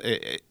that. It was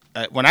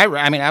when I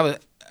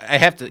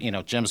have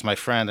to, Jim's my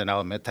friend, and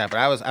I'll admit that, but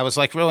I was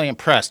like really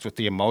impressed with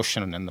the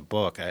emotion in the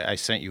book. I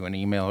sent you an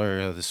email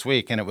earlier this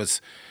week, and it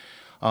was.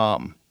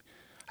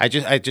 I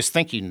just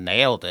think you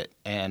nailed it,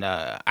 and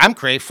I'm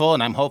grateful,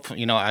 and I'm hopeful.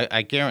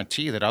 I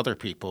guarantee that other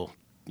people,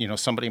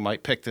 somebody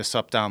might pick this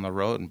up down the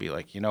road and be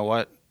like, you know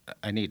what,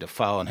 I need to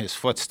follow in his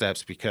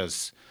footsteps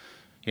because,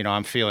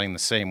 I'm feeling the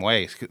same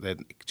way.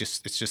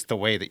 It's just the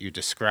way that you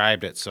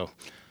described it. So,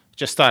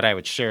 just thought I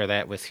would share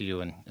that with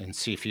you and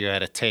see if you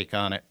had a take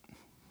on it.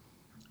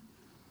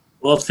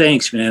 Well,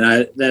 thanks,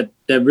 man. That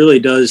really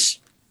does.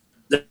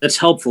 That's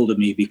helpful to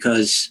me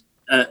because.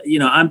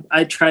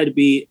 I try to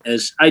be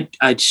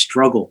I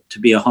struggle to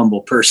be a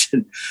humble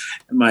person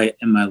in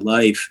my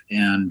life,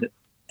 and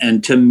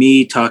to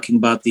me, talking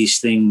about these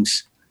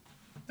things,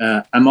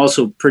 I'm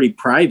also pretty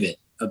private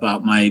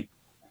about my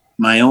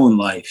own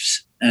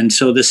lives, and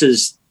so this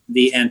is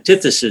the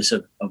antithesis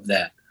of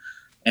that,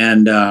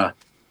 and the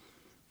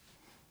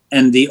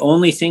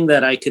only thing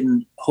that I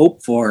can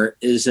hope for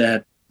is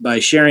that by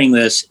sharing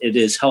this, it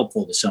is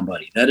helpful to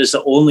somebody. That is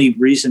the only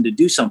reason to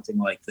do something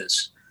like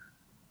this,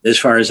 as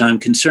far as I'm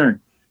concerned.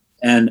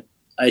 And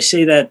I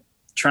say that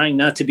trying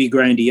not to be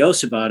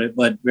grandiose about it,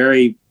 but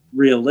very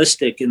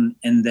realistic in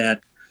that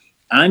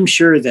I'm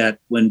sure that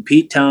when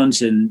Pete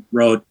Townsend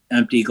wrote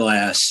Empty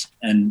Glass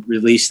and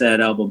released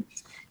that album,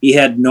 he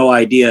had no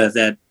idea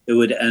that it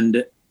would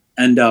end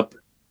up,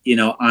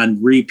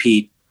 on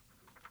repeat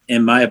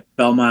in my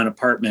Belmont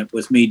apartment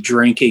with me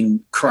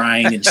drinking,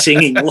 crying, and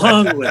singing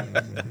along with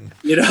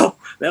it.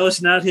 That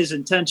was not his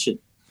intention,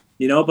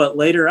 but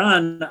later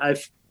on I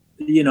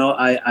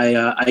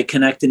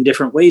connect in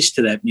different ways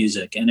to that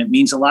music, and it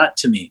means a lot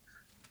to me.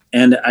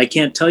 And I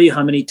can't tell you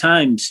how many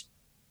times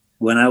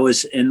when I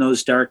was in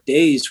those dark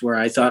days where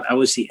I thought I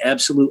was the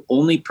absolute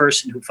only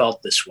person who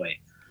felt this way.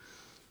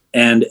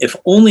 And if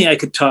only I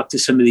could talk to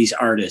some of these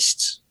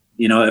artists,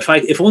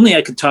 if only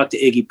I could talk to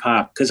Iggy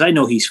Pop, because I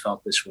know he's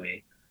felt this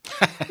way.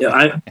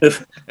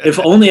 If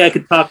only I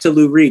could talk to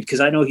Lou Reed,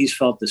 because I know he's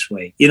felt this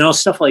way.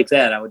 Stuff like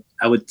that.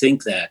 I would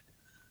think that.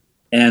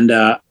 And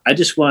I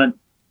just want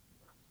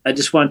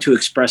to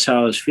express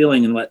how I was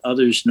feeling and let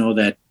others know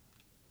that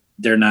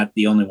they're not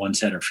the only ones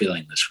that are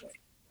feeling this way.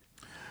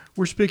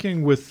 We're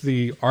speaking with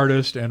the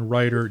artist and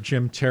writer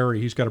Jim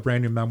Terry. He's got a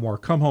brand new memoir,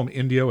 Come Home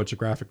Indio. It's a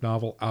graphic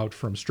novel out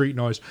from Street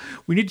Noise.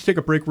 We need to take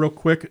a break real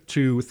quick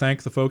to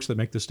thank the folks that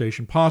make this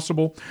station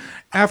possible.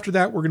 After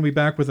that, we're going to be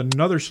back with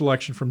another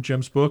selection from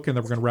Jim's book, and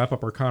then we're going to wrap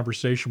up our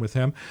conversation with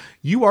him.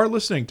 You are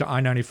listening to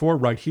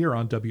I-94 right here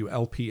on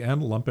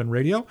WLPN Lumpen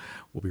Radio.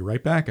 We'll be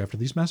right back after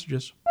these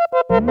messages.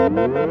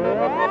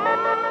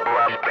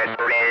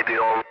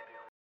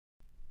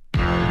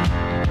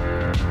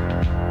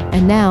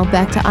 And now,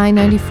 back to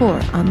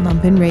I-94 on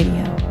Lumpen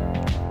Radio.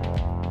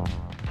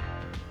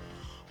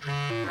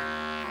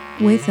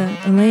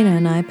 Weitha, Elena,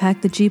 and I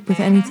packed the Jeep with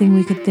anything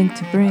we could think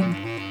to bring.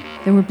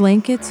 There were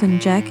blankets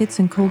and jackets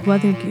and cold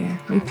weather gear.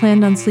 We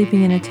planned on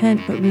sleeping in a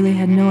tent, but really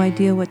had no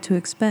idea what to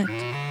expect.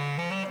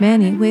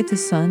 Manny,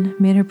 Weitha's son,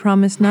 made her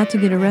promise not to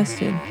get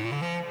arrested.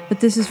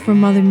 But this is for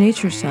Mother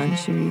Nature's son,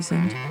 she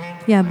reasoned.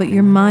 Yeah, but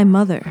you're my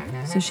mother,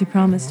 so she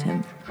promised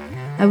him.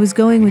 I was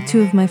going with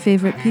two of my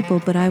favorite people,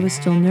 but I was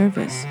still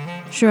nervous.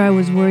 Sure, I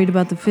was worried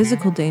about the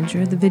physical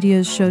danger. The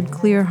videos showed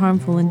clear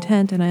harmful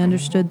intent, and I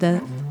understood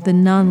that the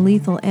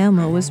non-lethal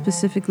ammo was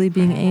specifically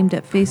being aimed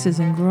at faces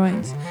and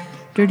groins.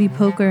 Dirty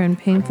poker and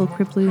painful,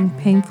 crippling,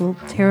 painful,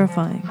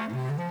 terrifying.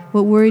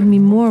 What worried me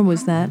more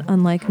was that,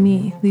 unlike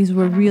me, these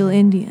were real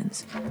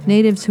Indians,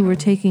 natives who were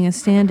taking a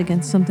stand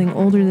against something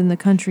older than the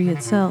country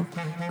itself,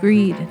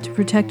 greed, to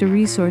protect a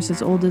resource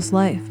as old as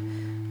life,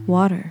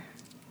 water.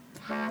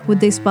 Would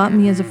they spot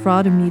me as a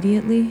fraud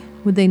immediately?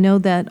 Would they know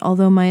that,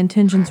 although my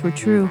intentions were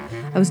true,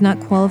 I was not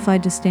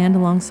qualified to stand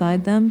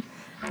alongside them?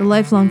 The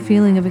lifelong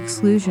feeling of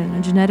exclusion,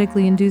 a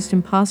genetically induced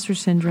imposter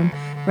syndrome,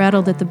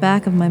 rattled at the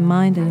back of my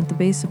mind and at the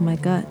base of my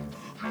gut.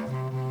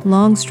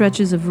 Long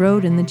stretches of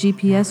road and the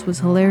GPS was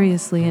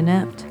hilariously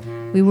inept.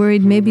 We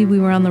worried maybe we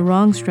were on the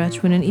wrong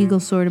stretch when an eagle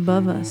soared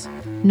above us.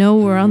 No,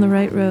 we're on the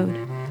right road.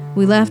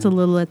 We laughed a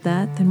little at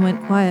that, then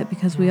went quiet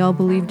because we all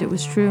believed it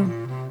was true.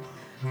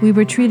 We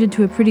were treated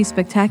to a pretty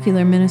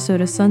spectacular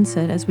Minnesota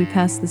sunset as we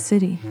passed the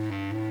city.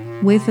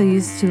 Weitha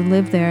used to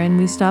live there, and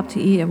we stopped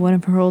to eat at one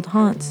of her old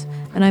haunts,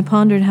 and I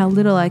pondered how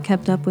little I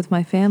kept up with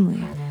my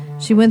family.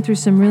 She went through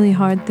some really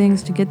hard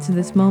things to get to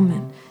this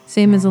moment,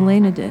 same as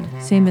Elena did,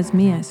 same as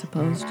me, I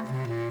supposed.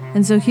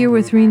 And so here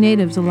were 3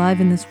 natives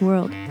alive in this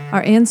world.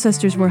 Our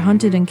ancestors were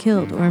hunted and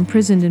killed, or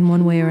imprisoned in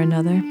one way or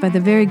another, by the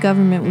very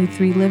government we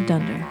 3 lived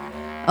under.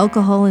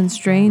 Alcohol and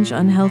strange,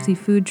 unhealthy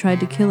food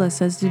tried to kill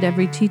us, as did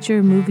every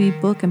teacher, movie,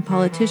 book, and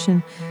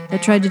politician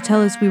that tried to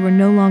tell us we were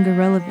no longer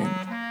relevant.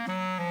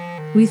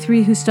 We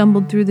 3 who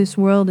stumbled through this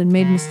world and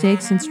made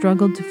mistakes and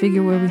struggled to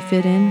figure where we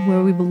fit in,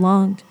 where we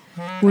belonged,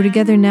 were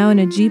together now in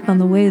a Jeep on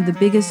the way to the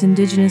biggest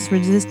indigenous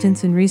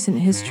resistance in recent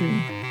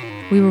history.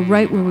 We were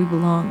right where we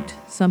belonged,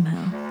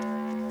 somehow.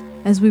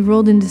 As we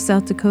rolled into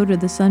South Dakota,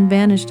 the sun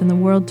vanished and the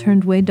world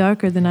turned way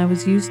darker than I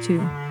was used to.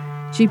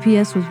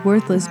 GPS was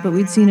worthless, but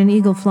we'd seen an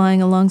eagle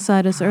flying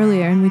alongside us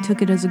earlier, and we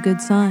took it as a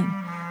good sign.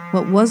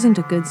 What wasn't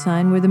a good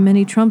sign were the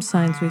many Trump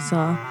signs we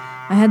saw.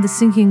 I had the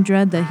sinking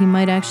dread that he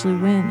might actually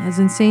win, as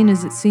insane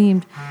as it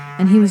seemed,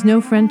 and he was no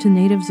friend to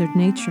natives or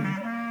nature.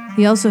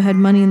 He also had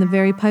money in the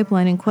very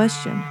pipeline in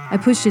question. I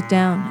pushed it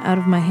down, out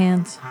of my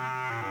hands.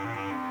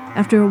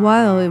 After a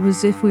while, it was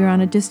as if we were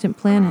on a distant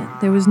planet.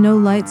 There was no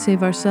light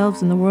save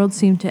ourselves, and the world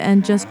seemed to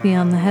end just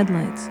beyond the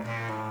headlights.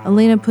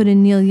 Elena put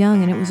in Neil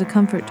Young, and it was a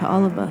comfort to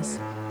all of us.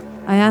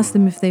 I asked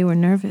them if they were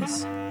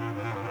nervous.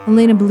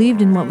 Elena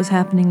believed in what was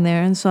happening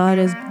there and saw it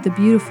as the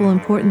beautiful,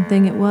 important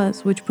thing it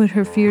was, which put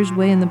her fears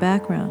way in the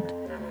background.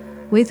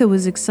 Weitha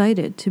was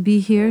excited to be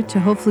here,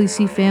 to hopefully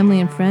see family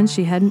and friends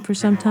she hadn't for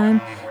some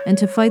time, and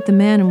to fight the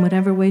man in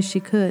whatever way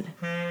she could.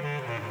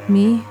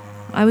 Me?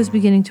 I was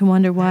beginning to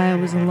wonder why I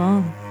was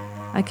alone.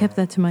 I kept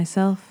that to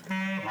myself.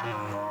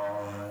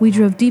 We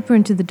drove deeper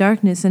into the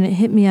darkness, and it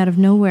hit me out of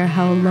nowhere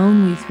how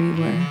alone we 3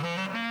 were.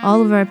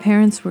 All of our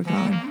parents were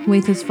gone.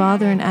 Weitha's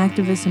father, an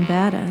activist and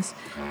badass,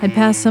 had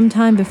passed some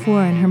time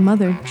before, and her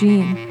mother,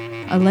 Jean,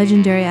 a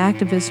legendary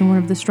activist and one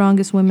of the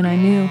strongest women I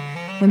knew,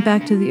 went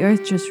back to the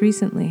earth just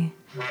recently.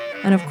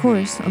 And of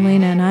course,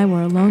 Elena and I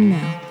were alone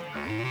now.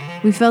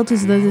 We felt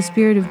as though the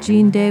spirit of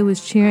Jean Day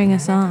was cheering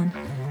us on.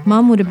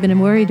 Mom would have been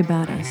worried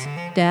about us.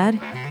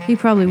 Dad, he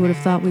probably would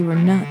have thought we were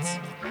nuts.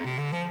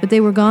 But they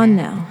were gone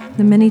now.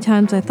 The many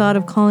times I thought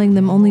of calling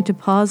them only to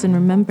pause and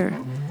remember.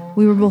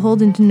 We were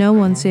beholden to no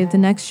one save the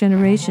next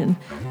generation,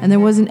 and there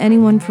wasn't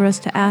anyone for us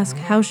to ask,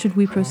 how should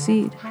we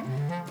proceed?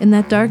 In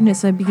that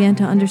darkness, I began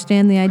to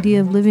understand the idea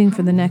of living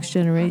for the next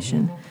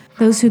generation.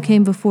 Those who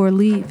came before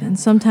leave, and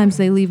sometimes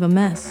they leave a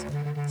mess.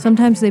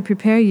 Sometimes they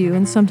prepare you,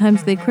 and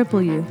sometimes they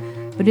cripple you.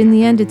 But in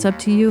the end, it's up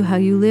to you how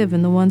you live,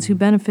 and the ones who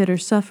benefit or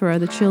suffer are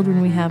the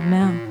children we have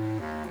now.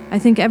 I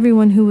think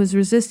everyone who was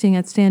resisting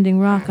at Standing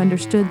Rock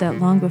understood that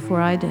long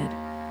before I did.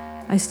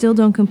 I still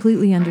don't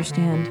completely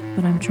understand,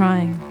 but I'm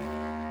trying.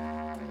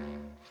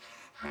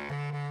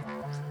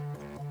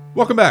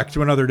 Welcome back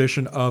to another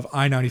edition of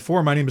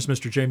I-94. My name is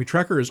Mr. Jamie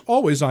Trecker. As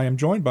always, I am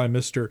joined by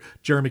Mr.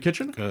 Jeremy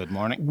Kitchen. Good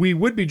morning. We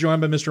would be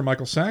joined by Mr.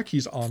 Michael Sack.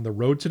 He's on the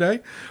road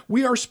today.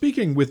 We are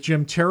speaking with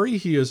Jim Terry.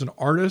 He is an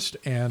artist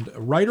and a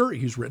writer.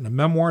 He's written a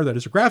memoir that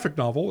is a graphic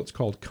novel. It's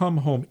called Come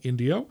Home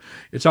Indio.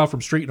 It's out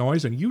from Street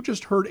Noise, and you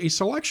just heard a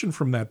selection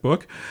from that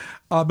book.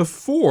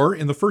 Before,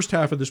 in the first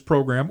half of this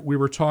program, we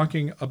were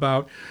talking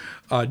about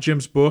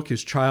Jim's book,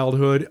 his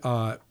childhood,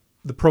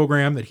 the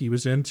program that he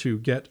was in to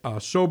get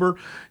sober,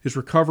 his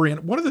recovery.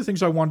 And one of the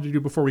things I wanted to do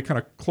before we kind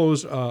of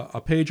close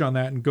a page on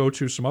that and go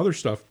to some other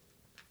stuff,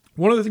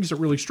 one of the things that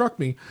really struck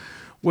me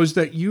was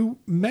that you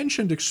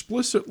mentioned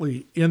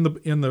explicitly in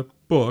the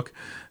book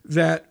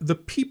that the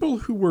people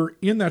who were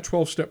in that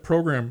 12-step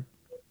program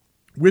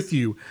with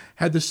you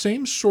had the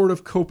same sort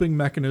of coping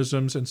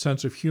mechanisms and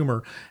sense of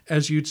humor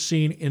as you'd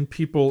seen in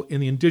people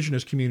in the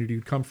indigenous community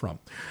you'd come from.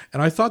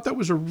 And I thought that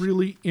was a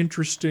really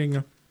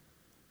interesting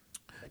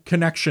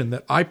connection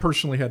that I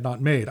personally had not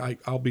made.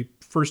 I'll be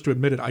first to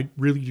admit it. I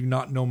really do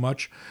not know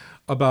much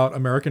about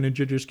American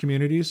indigenous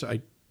communities.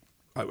 I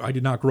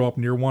did not grow up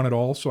near one at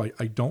all, so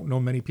I don't know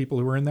many people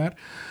who are in that.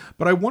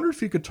 But I wonder if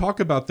you could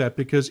talk about that,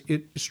 because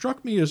it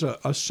struck me as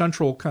a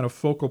central kind of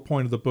focal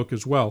point of the book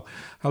as well,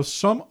 how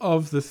some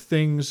of the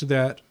things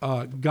that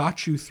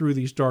got you through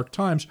these dark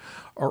times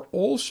are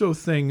also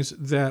things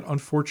that,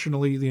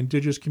 unfortunately, the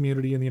indigenous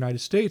community in the United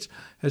States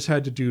has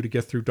had to do to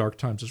get through dark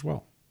times as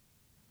well.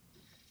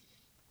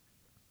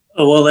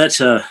 Oh, well, that's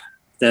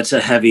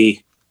a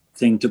heavy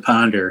thing to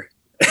ponder.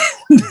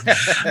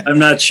 I'm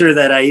not sure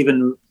that I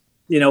even,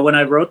 when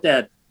I wrote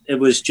that, it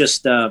was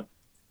just, and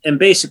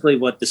basically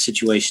what the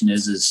situation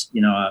is,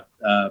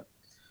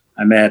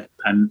 I'm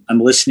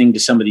listening to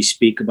somebody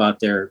speak about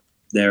their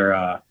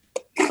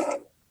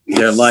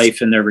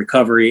life and their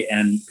recovery,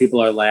 and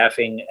people are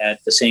laughing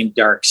at the same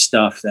dark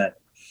stuff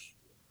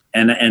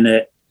and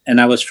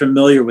I was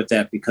familiar with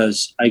that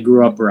because I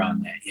grew up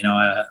around that,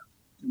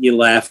 you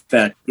laugh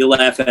at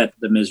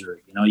the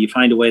misery, you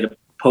find a way to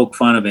poke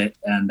fun of it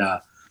and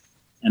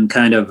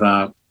kind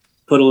of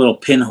put a little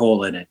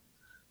pinhole in it.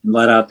 and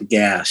let out the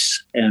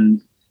gas.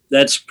 And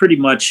that's pretty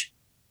much,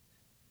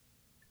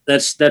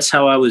 that's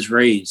how I was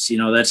raised. You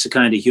know, that's the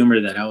kind of humor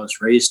that I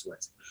was raised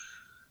with.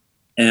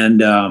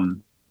 And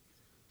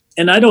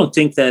I don't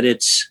think that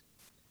it's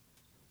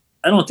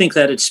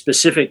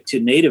specific to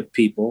Native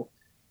people.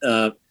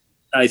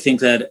 I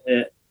think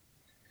that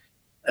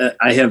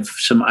I have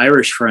some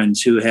Irish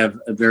friends who have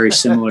a very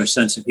similar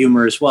sense of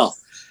humor as well,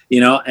 you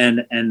know,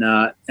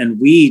 and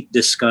we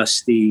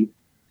discuss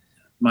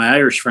my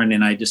Irish friend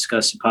and I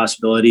discussed the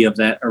possibility of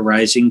that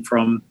arising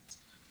from,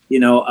 you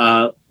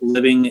know,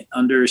 living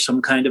under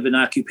some kind of an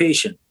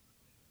occupation,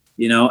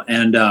 you know,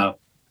 and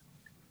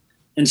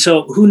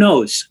so who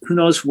knows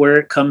where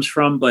it comes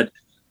from. But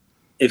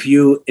if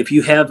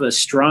you have a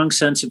strong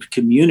sense of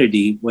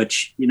community,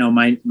 which, you know,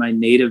 my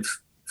Native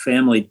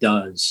family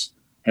does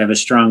have a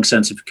strong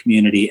sense of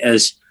community,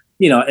 as,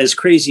 you know, as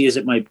crazy as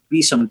it might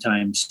be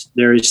sometimes,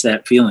 there is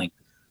that feeling.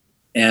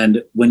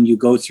 And when you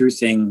go through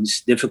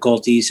things,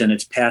 difficulties, and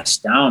it's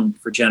passed down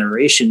for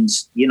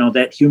generations, you know,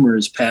 that humor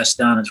is passed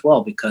down as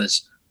well,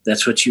 because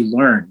that's what you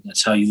learn.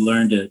 That's how you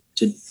learn to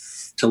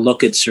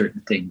look at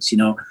certain things. You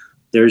know,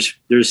 there's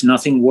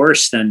nothing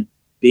worse than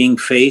being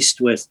faced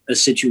with a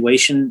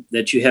situation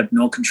that you have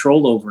no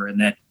control over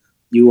and that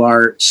you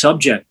are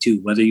subject to,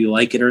 whether you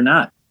like it or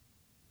not.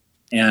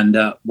 And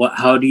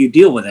how do you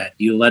deal with that?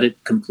 Do you let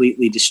it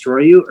completely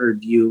destroy you, or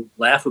do you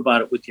laugh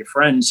about it with your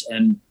friends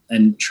and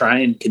try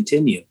and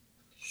continue?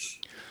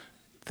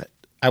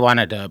 I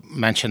wanted to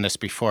mention this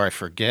before I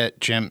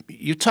forget, Jim.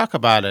 You talk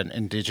about an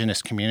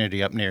indigenous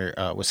community up near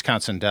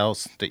Wisconsin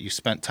Dells that you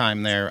spent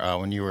time there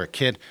when you were a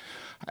kid.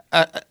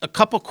 A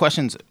couple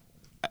questions.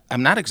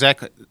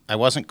 I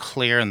wasn't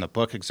clear in the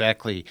book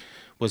exactly.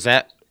 Was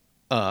that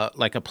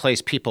like a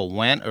place people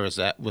went, or was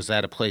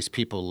that a place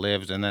people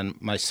lived? And then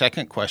my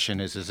second question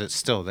is it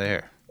still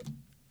there?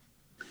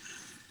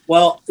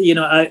 Well, you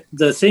know,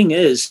 the thing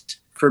is,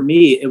 for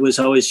me, it was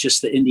always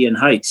just the Indian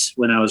Heights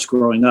when I was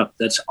growing up.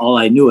 That's all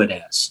I knew it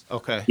as.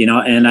 Okay. You know,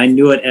 and I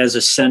knew it as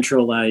a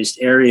centralized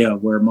area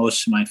where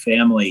most of my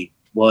family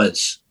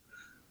was.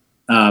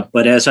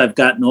 But as I've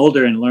gotten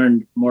older and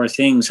learned more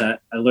things, I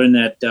learned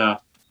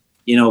that,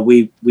 you know,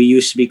 we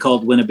used to be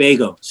called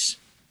Winnebagos.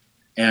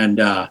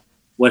 And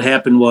what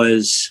happened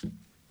was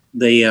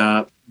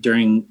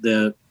during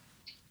the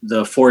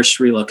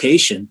forced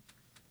relocation,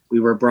 we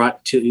were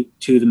brought to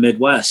the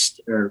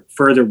Midwest, or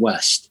further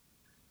west.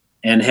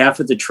 And half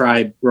of the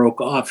tribe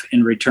broke off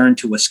and returned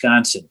to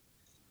Wisconsin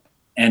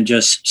and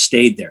just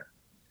stayed there.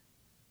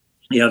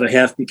 The other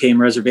half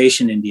became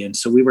reservation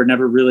Indians. So we were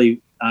never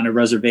really on a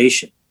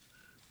reservation.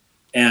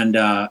 And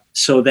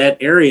so that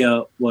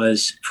area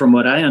was, from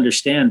what I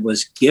understand,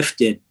 was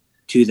gifted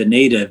to the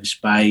natives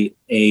by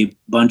a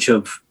bunch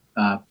of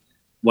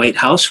white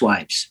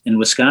housewives in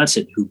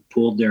Wisconsin who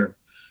pooled their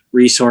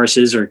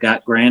resources or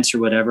got grants or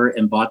whatever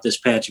and bought this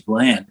patch of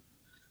land.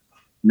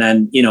 And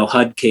then, you know,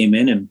 HUD came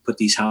in and put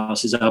these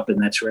houses up,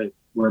 and that's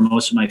where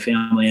most of my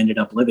family ended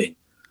up living.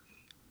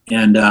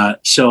 And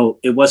so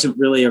it wasn't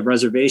really a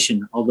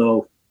reservation,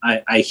 although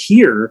I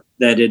hear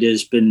that it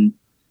has been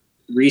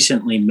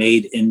recently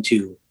made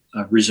into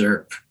a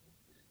reserve,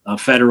 a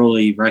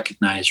federally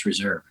recognized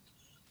reserve.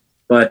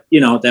 But,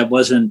 you know, that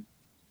wasn't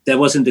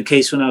the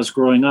case when I was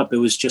growing up. It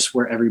was just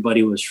where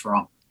everybody was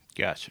from.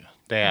 Gotcha.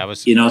 Yeah,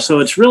 you know, so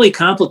it's really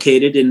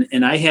complicated,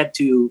 and I had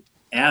to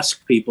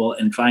ask people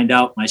and find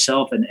out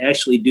myself and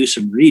actually do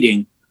some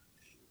reading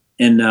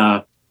in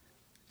a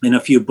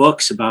few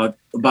books about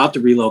the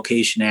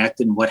Relocation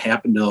Act and what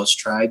happened to those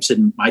tribes.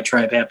 And my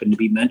tribe happened to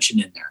be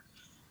mentioned in there.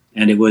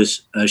 And it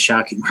was a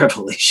shocking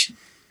revelation.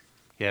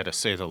 Yeah, to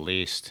say the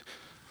least.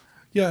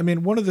 Yeah, I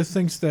mean, one of the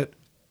things that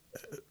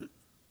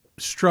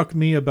struck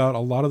me about a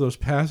lot of those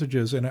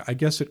passages, and I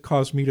guess it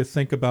caused me to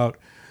think about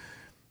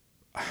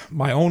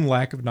my own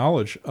lack of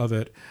knowledge of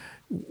it.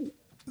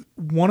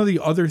 One of the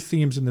other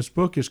themes in this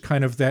book is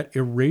kind of that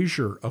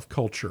erasure of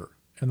culture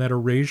and that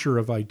erasure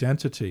of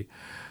identity.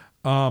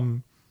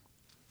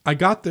 I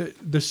got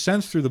the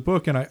sense through the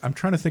book, and I'm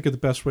trying to think of the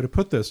best way to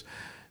put this.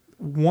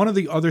 One of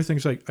the other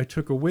things I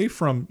took away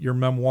from your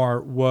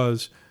memoir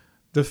was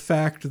the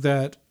fact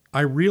that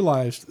I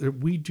realized that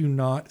we do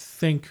not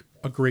think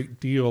a great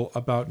deal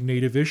about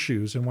Native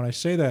issues. And when I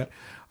say that,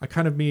 I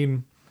kind of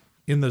mean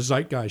in the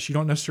zeitgeist. You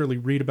don't necessarily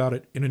read about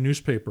it in a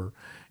newspaper.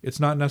 It's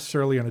not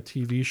necessarily on a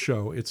TV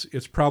show.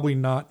 It's probably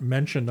not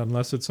mentioned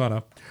unless it's on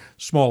a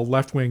small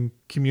left-wing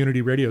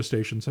community radio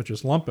station such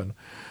as Lumpen.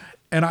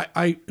 And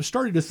I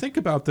started to think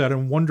about that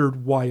and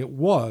wondered why it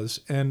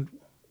was. And,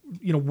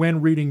 you know, when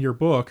reading your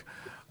book,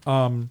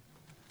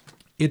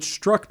 it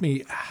struck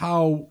me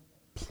how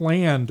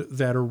planned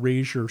that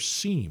erasure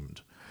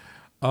seemed.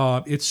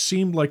 It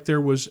seemed like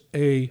there was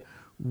a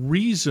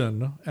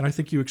reason, and I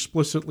think you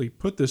explicitly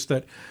put this,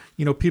 that,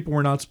 you know, people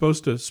were not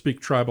supposed to speak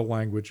tribal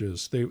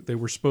languages. They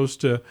were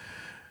supposed to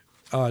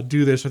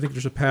do this. I think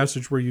there's a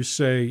passage where you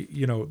say,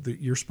 you know,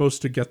 that you're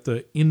supposed to get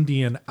the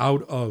Indian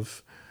out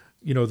of,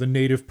 you know, the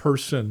native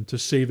person to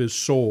save his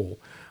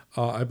soul.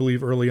 I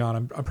believe early on.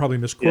 I'm probably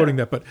misquoting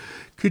that, but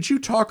could you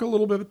talk a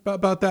little bit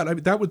about that? I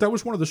mean, that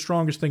was one of the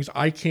strongest things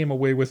I came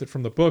away with it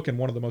from the book, and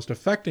one of the most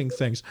affecting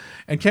things.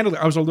 And candidly,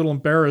 I was a little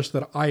embarrassed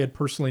that I had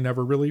personally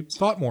never really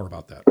thought more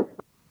about that.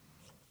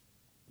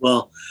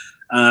 Well,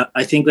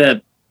 I think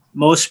that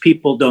most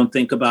people don't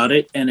think about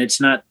it, and it's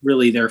not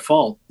really their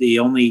fault. The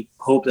only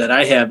hope that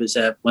I have is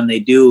that when they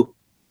do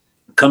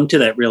come to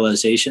that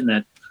realization,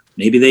 that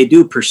maybe they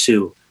do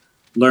pursue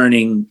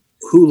learning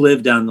who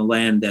lived on the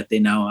land that they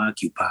now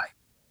occupy,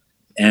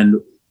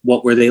 and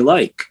what were they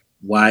like?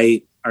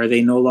 Why are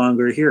they no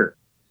longer here?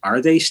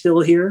 Are they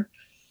still here?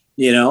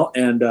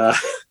 And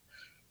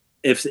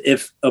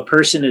if a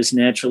person is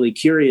naturally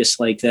curious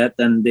like that,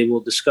 then they will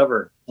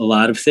discover a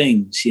lot of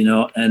things,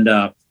 and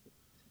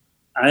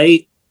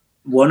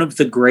one of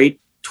the great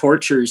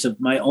tortures of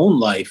my own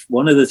life,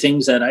 one of the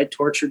things that I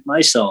tortured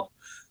myself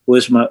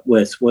was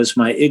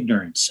my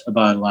ignorance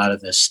about a lot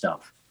of this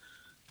stuff.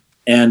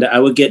 And I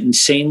would get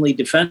insanely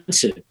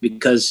defensive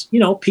because,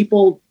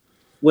 people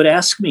would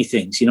ask me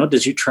things,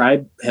 does your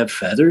tribe have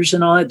feathers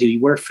and all that? Do you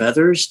wear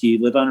feathers? Do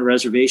you live on a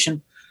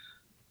reservation?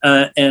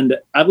 And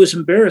I was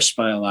embarrassed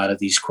by a lot of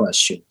these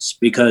questions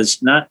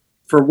because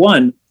for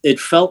one, it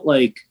felt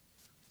like,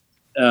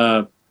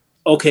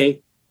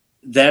 okay,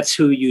 that's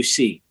who you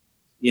see,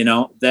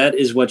 that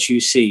is what you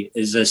see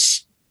is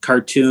this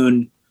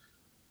cartoon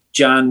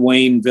John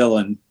Wayne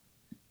villain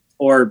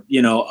or,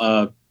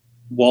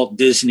 Walt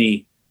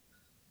Disney.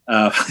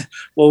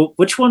 Well,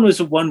 which one was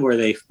the one where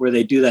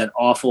they do that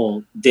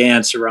awful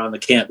dance around the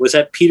camp? Was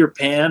that Peter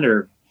Pan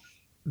or?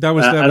 That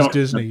was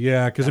Disney,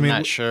 yeah. Because I'm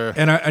not sure.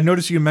 And I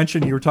noticed you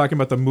mentioned you were talking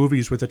about the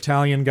movies with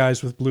Italian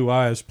guys with blue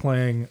eyes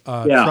playing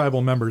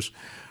tribal members,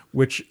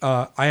 which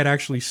I had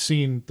actually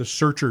seen The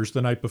Searchers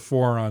the night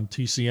before on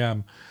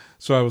TCM.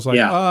 So I was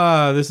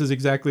like, this is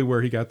exactly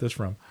where he got this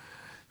from.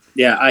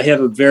 Yeah, I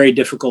have a very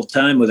difficult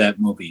time with that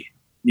movie,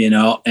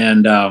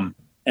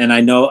 and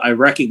I know I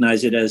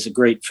recognize it as a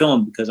great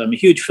film because I'm a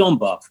huge film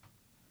buff.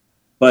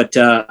 But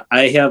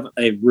I have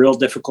a real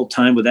difficult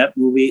time with that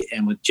movie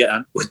and with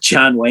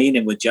John Wayne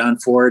and with John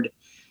Ford.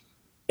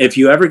 If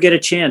you ever get a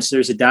chance,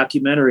 there's a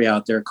documentary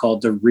out there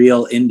called The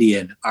Real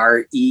Indian,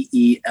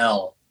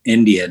 REEL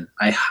Indian.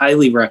 I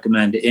highly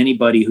recommend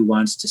anybody who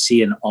wants to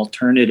see an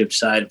alternative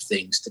side of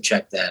things to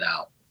check that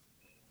out.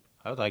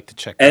 I would like to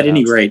check that out.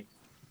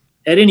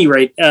 At any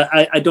rate,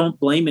 I don't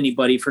blame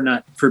anybody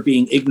for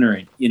being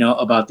ignorant,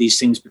 about these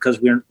things because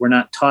we're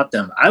not taught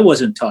them. I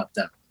wasn't taught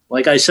them.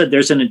 Like I said,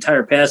 there's an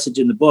entire passage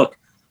in the book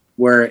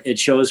where it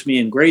shows me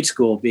in grade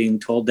school being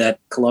told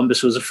that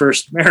Columbus was the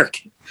first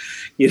American,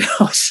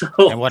 So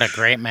and what a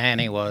great man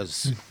he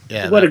was.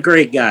 Yeah, a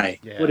great guy.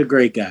 Yeah. What a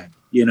great guy.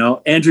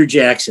 Andrew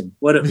Jackson.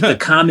 The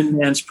common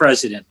man's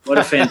president. What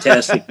a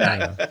fantastic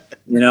guy.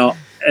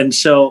 And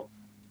so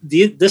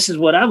this is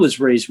what I was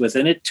raised with,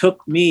 and it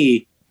took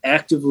me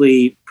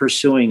actively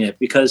pursuing it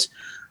because,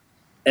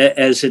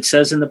 as it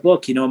says in the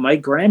book, my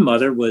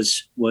grandmother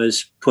was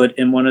put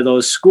in one of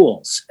those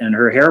schools and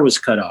her hair was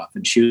cut off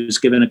and she was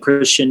given a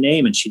Christian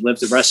name and she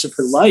lived the rest of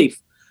her life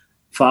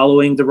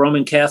following the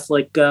Roman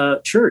Catholic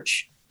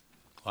Church.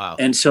 Wow.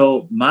 And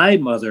so my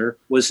mother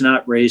was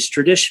not raised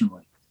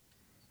traditionally.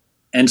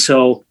 And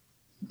so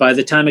by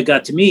the time it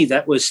got to me,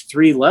 that was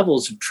 3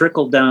 levels of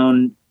trickle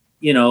down,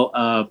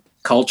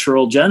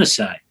 cultural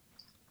genocide.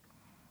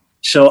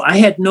 So I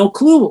had no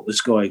clue what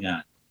was going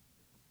on.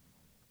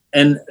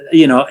 And,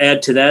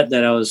 add to that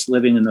I was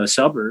living in the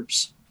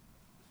suburbs.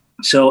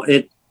 So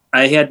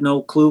I had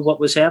no clue what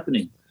was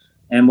happening.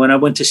 And when I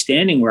went to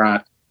Standing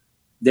Rock,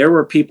 there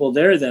were people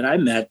there that I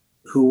met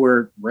who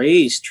were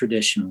raised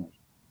traditionally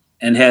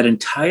and had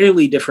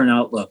entirely different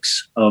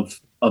outlooks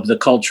of the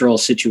cultural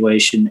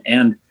situation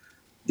and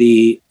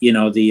the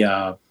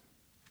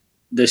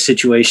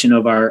situation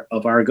of our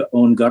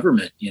own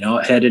government,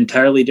 had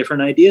entirely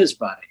different ideas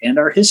about it and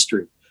our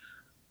history.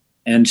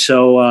 And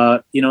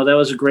so, that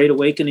was a great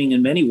awakening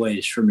in many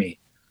ways for me,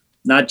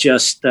 not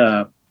just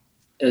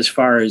as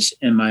far as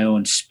in my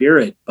own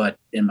spirit, but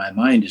in my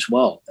mind as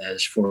well,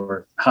 as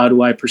for how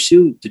do I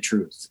pursue the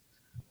truth,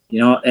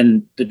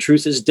 and the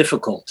truth is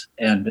difficult.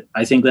 And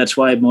I think that's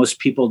why most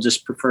people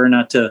just prefer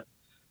not to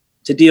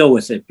deal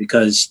with it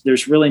because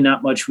there's really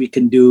not much we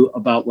can do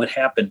about what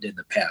happened in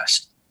the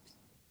past.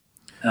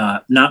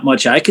 Not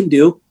much I can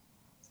do,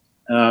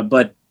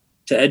 but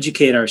to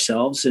educate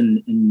ourselves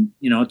and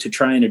to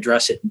try and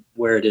address it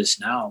where it is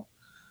now.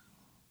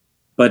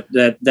 But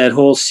that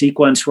whole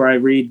sequence where I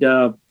read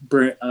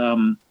Bury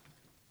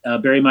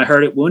My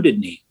Heart at Wounded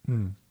Knee,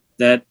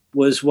 that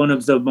was one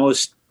of the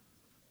most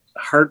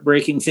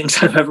heartbreaking things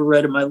I've ever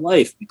read in my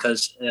life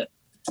because,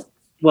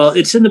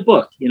 it's in the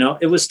book,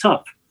 it was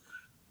tough.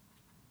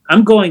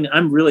 I'm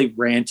really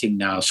ranting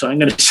now, so I'm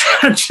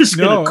just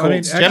going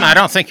to Jim, I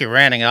don't think you're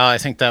ranting at all. I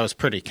think that was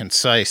pretty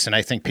concise, and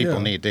I think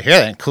people need to hear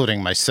that,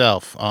 including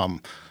myself.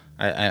 I'm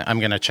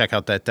going to check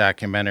out that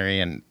documentary,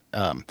 and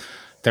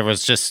there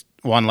was just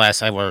one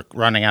last. We're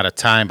running out of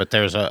time, but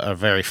there's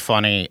another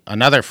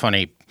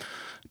funny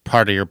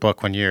part of your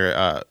book when you're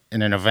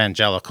in an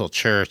evangelical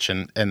church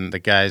and the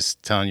guy's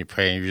telling you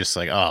pray and you're just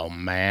like, oh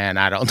man,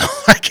 I don't know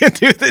if I can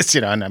do this,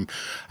 and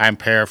I'm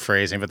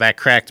paraphrasing, but that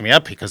cracked me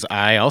up because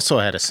I also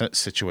had a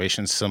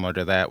situation similar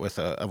to that with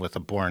a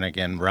born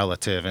again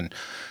relative, and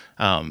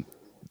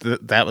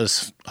that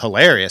was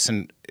hilarious,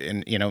 and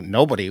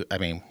nobody, I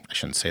mean, I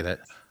shouldn't say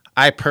that.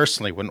 I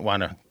personally wouldn't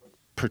want to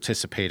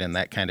participate in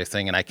that kind of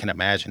thing, and I can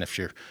imagine if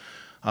you're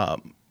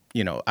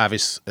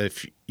obviously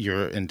if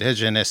you're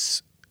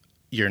indigenous,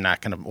 you're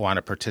not going to want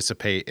to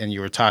participate. And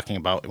you were talking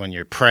about when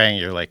you're praying,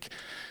 you're like,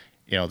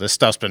 this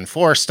stuff's been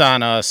forced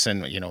on us,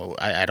 and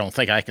I don't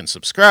think I can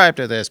subscribe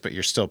to this, but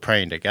you're still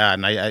praying to God.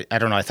 And I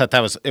don't know. I thought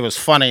it was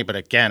funny, but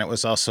again, it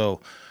was also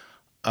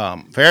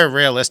very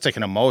realistic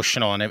and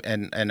emotional.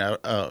 And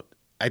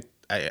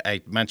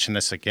I mentioned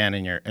this again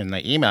in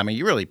the email. I mean,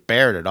 you really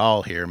bared it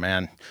all here,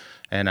 man.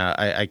 And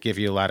I give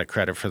you a lot of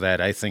credit for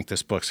that. I think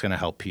this book's going to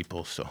help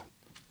people. So,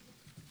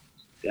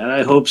 God,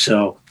 I hope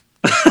so.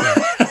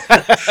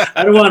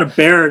 I don't want to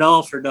bear it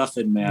all for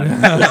nothing,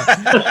 man.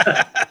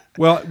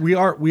 Well, we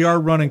are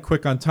running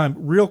quick on time.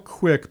 Real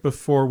quick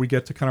before we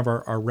get to kind of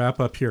our wrap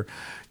up here,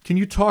 can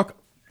you talk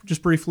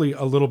just briefly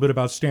a little bit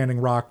about Standing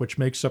Rock, which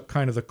makes up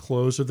kind of the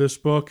close of this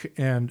book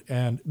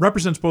and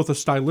represents both a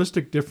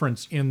stylistic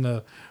difference in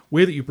the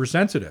way that you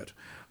presented it.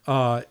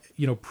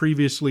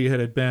 Previously it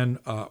had been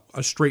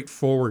a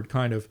straightforward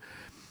kind of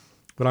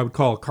what I would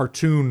call a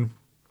cartoon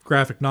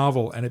graphic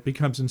novel, and it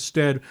becomes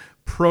instead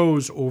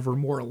prose over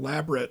more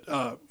elaborate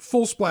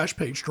full splash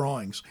page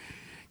drawings.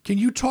 Can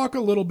you talk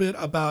a little bit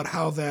about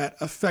how that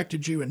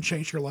affected you and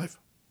changed your life?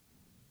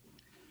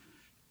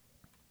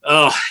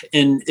 Oh,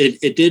 and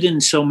it did in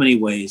so many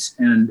ways.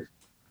 And,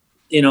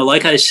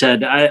 like I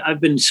said, I've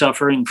been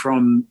suffering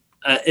from,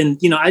 and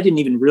I didn't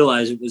even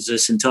realize it was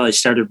this until I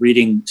started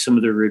reading some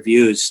of the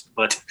reviews,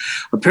 but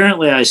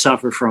apparently I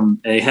suffer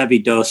from a heavy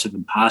dose of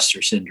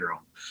imposter syndrome.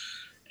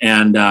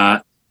 And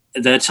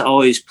that's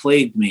always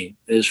plagued me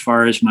as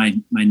far as my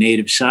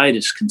native side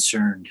is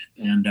concerned.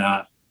 And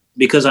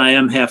because I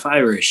am half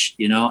Irish,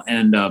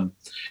 and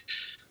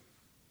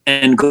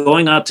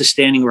going out to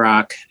Standing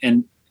Rock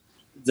and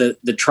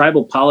the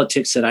tribal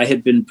politics that I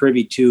had been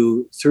privy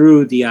to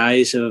through the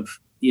eyes of,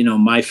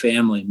 my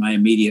family, my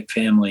immediate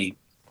family,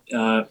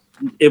 it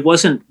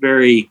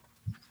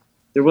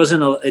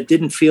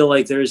didn't feel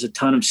like there's a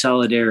ton of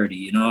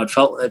solidarity.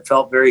 It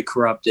felt very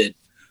corrupted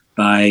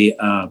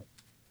by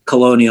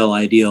colonial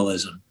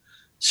idealism.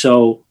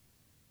 So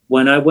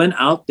when I went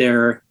out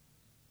there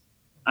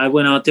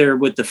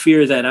with the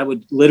fear that I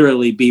would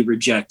literally be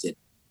rejected,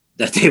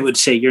 that they would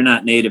say, you're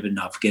not Native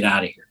enough, get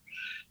out of here,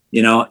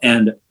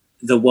 and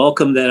the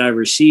welcome that I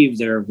received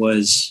there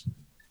was,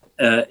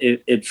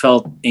 it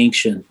felt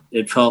ancient.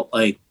 It felt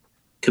like,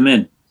 come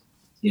in,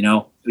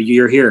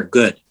 you're here.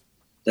 Good.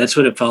 That's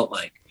what it felt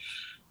like.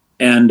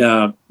 And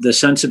the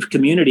sense of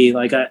community,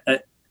 like I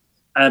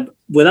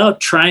without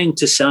trying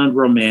to sound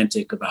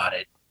romantic about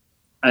it,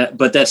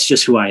 but that's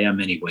just who I am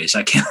anyways.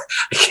 I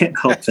can't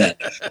help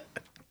that.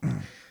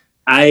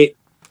 I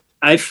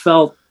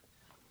felt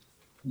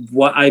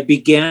I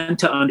began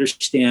to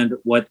understand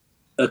what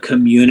a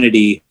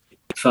community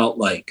felt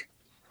like,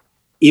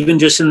 even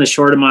just in the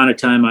short amount of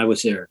time I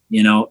was there,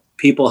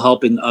 people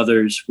helping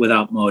others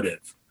without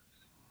motive.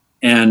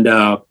 And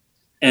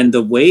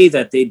the way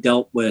that they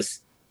dealt with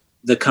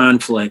the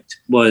conflict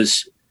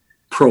was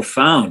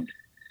profound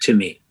to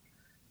me.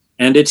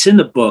 And it's in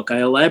the book.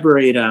 I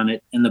elaborate on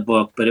it in the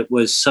book, but it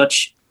was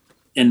such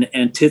an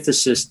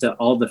antithesis to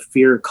all the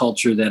fear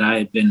culture that I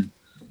had been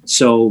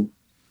so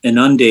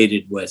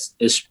inundated with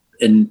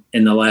in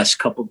the last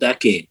couple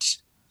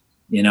decades.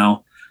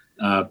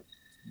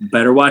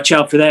 Better watch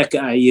out for that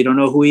guy. You don't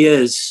know who he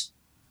is.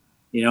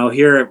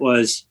 Here it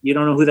was, you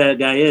don't know who that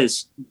guy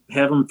is.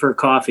 Have him for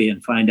coffee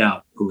and find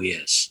out who he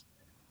is.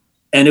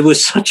 And it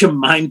was such a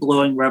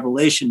mind-blowing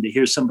revelation to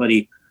hear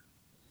somebody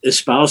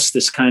espouse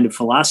this kind of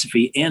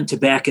philosophy and to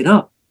back it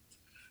up.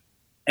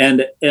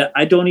 And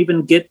I don't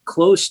even get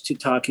close to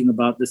talking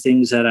about the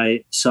things that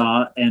I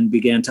saw and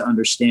began to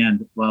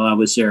understand while I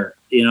was there.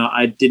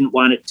 I didn't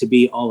want it to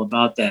be all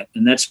about that.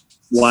 And that's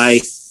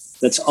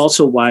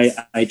also why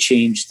I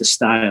changed the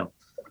style,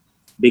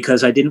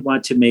 because I didn't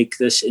want to make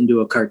this into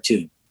a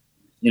cartoon.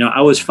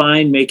 I was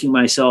fine making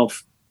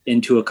myself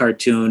into a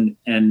cartoon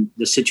and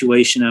the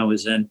situation I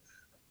was in,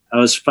 I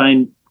was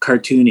fine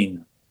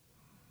cartooning.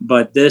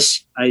 But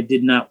this, I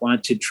did not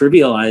want to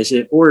trivialize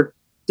it or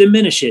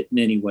diminish it in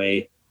any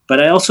way.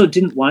 But I also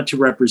didn't want to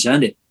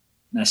represent it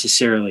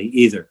necessarily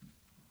either,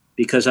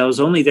 because I was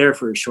only there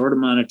for a short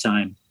amount of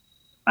time.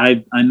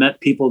 I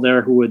met people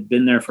there who had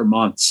been there for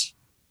months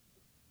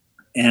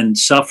and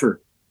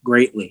suffered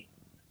greatly.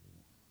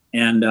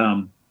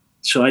 And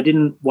so I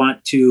didn't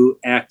want to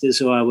act as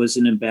though I was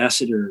an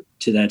ambassador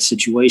to that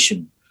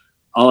situation.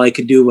 All I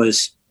could do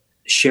was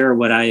share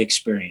what I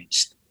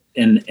experienced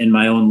in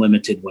my own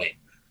limited way.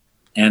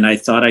 And I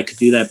thought I could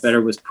do that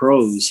better with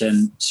prose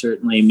and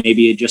certainly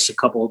maybe just a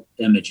couple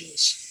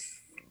images.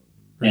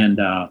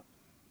 And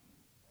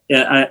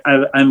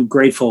I'm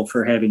grateful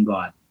for having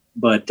gone.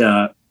 But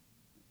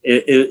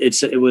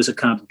it was a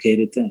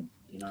complicated thing,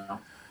 you know.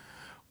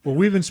 Well,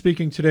 we've been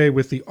speaking today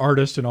with the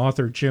artist and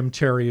author Jim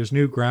Terry. His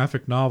new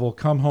graphic novel,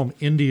 Come Home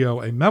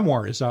Indio, a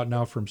memoir, is out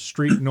now from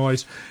Street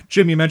Noise.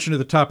 Jim, you mentioned at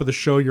the top of the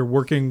show you're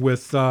working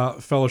with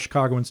fellow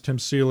Chicagoans Tim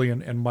Seeley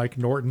and Mike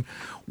Norton.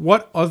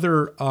 What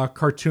other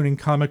cartooning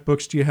comic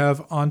books do you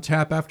have on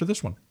tap after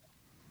this one?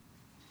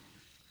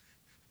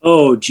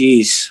 Oh,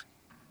 geez.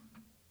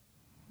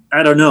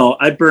 I don't know.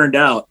 I burned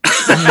out.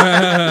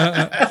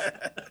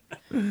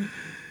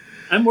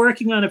 I'm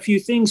working on a few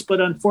things, but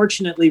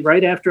unfortunately,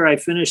 right after I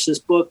finished this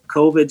book,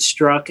 COVID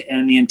struck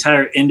and the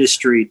entire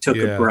industry took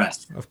a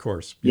breath. Of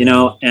course. You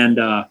know, and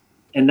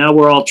now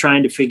we're all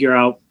trying to figure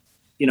out,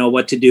 you know,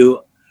 what to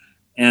do.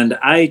 And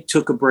I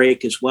took a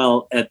break as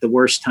well at the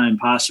worst time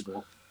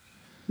possible.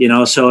 You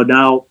know, so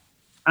now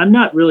I'm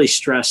not really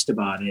stressed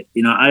about it.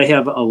 You know, I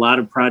have a lot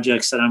of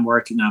projects that I'm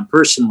working on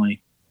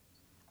personally,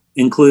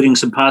 including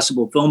some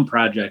possible film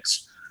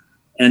projects.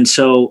 And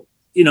so,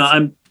 you know,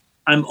 I'm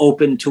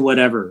open to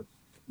whichever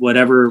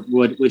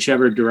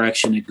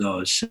direction it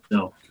goes.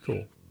 So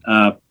cool.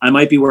 I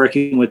might be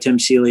working with Tim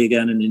Seeley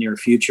again in the near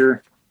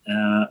future.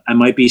 I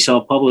might be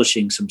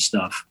self-publishing some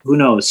stuff. Who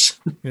knows?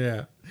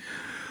 Yeah.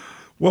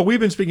 Well,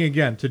 we've been speaking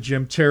again to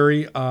Jim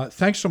Terry.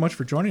 Thanks so much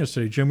for joining us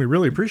today, Jim. We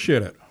really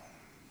appreciate it.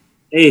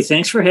 Hey,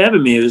 thanks for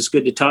having me. It was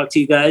good to talk to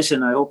you guys,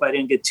 and I hope I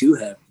didn't get too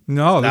heavy.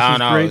 No,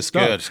 great it's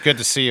stuff. good. It's good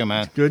to see you,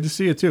 man. Good to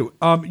see you too.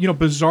 You know,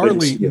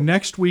 bizarrely,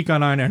 next week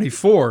on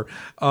I-94,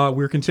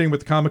 we're continuing with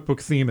the comic book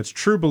theme. It's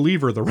True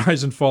Believer: The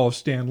Rise and Fall of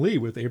Stan Lee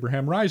with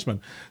Abraham Reisman.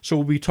 So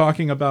we'll be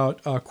talking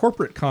about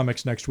corporate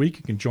comics next week.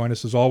 You can join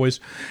us as always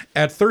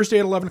at Thursday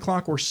at 11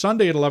 o'clock or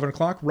Sunday at 11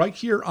 o'clock right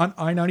here on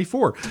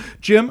I-94.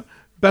 Jim,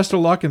 best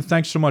of luck, and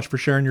thanks so much for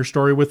sharing your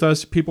story with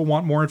us. If people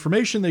want more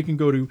information, they can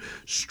go to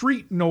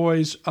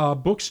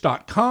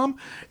streetnoisebooks.com,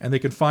 and they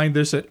can find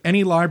this at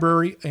any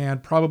library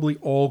and probably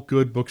all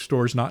good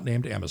bookstores not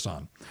named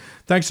Amazon.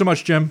 Thanks so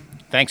much, Jim.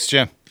 Thanks,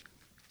 Jim.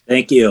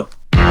 Thank you.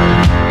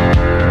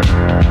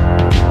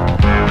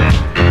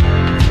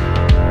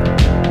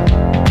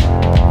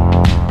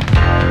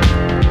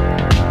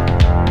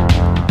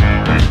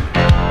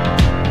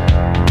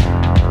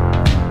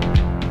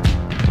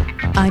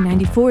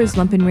 I-94 is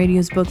Lumpen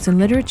Radio's books and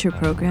literature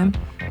program,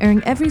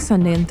 airing every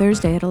Sunday and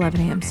Thursday at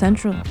 11 a.m.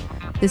 Central.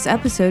 This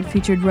episode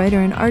featured writer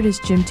and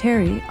artist Jim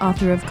Terry,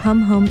 author of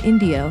Come Home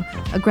Indio,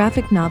 a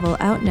graphic novel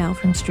out now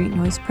from Street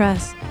Noise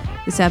Press.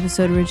 This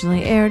episode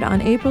originally aired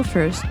on April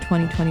 1st,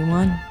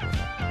 2021.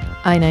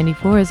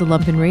 I-94 is a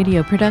Lumpen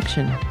Radio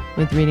production,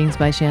 with readings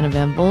by Shanna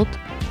Van Bolt,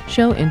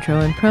 show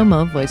intro and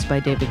promo voiced by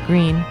David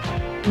Green,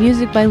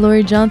 music by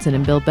Laurie Johnson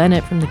and Bill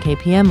Bennett from the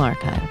KPM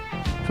archive.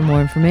 For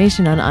more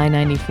information on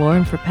I-94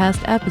 and for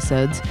past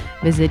episodes,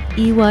 visit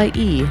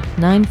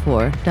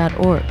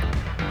EYE94.org.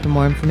 For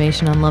more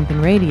information on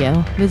Lumpen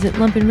Radio, visit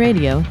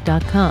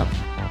lumpenradio.com.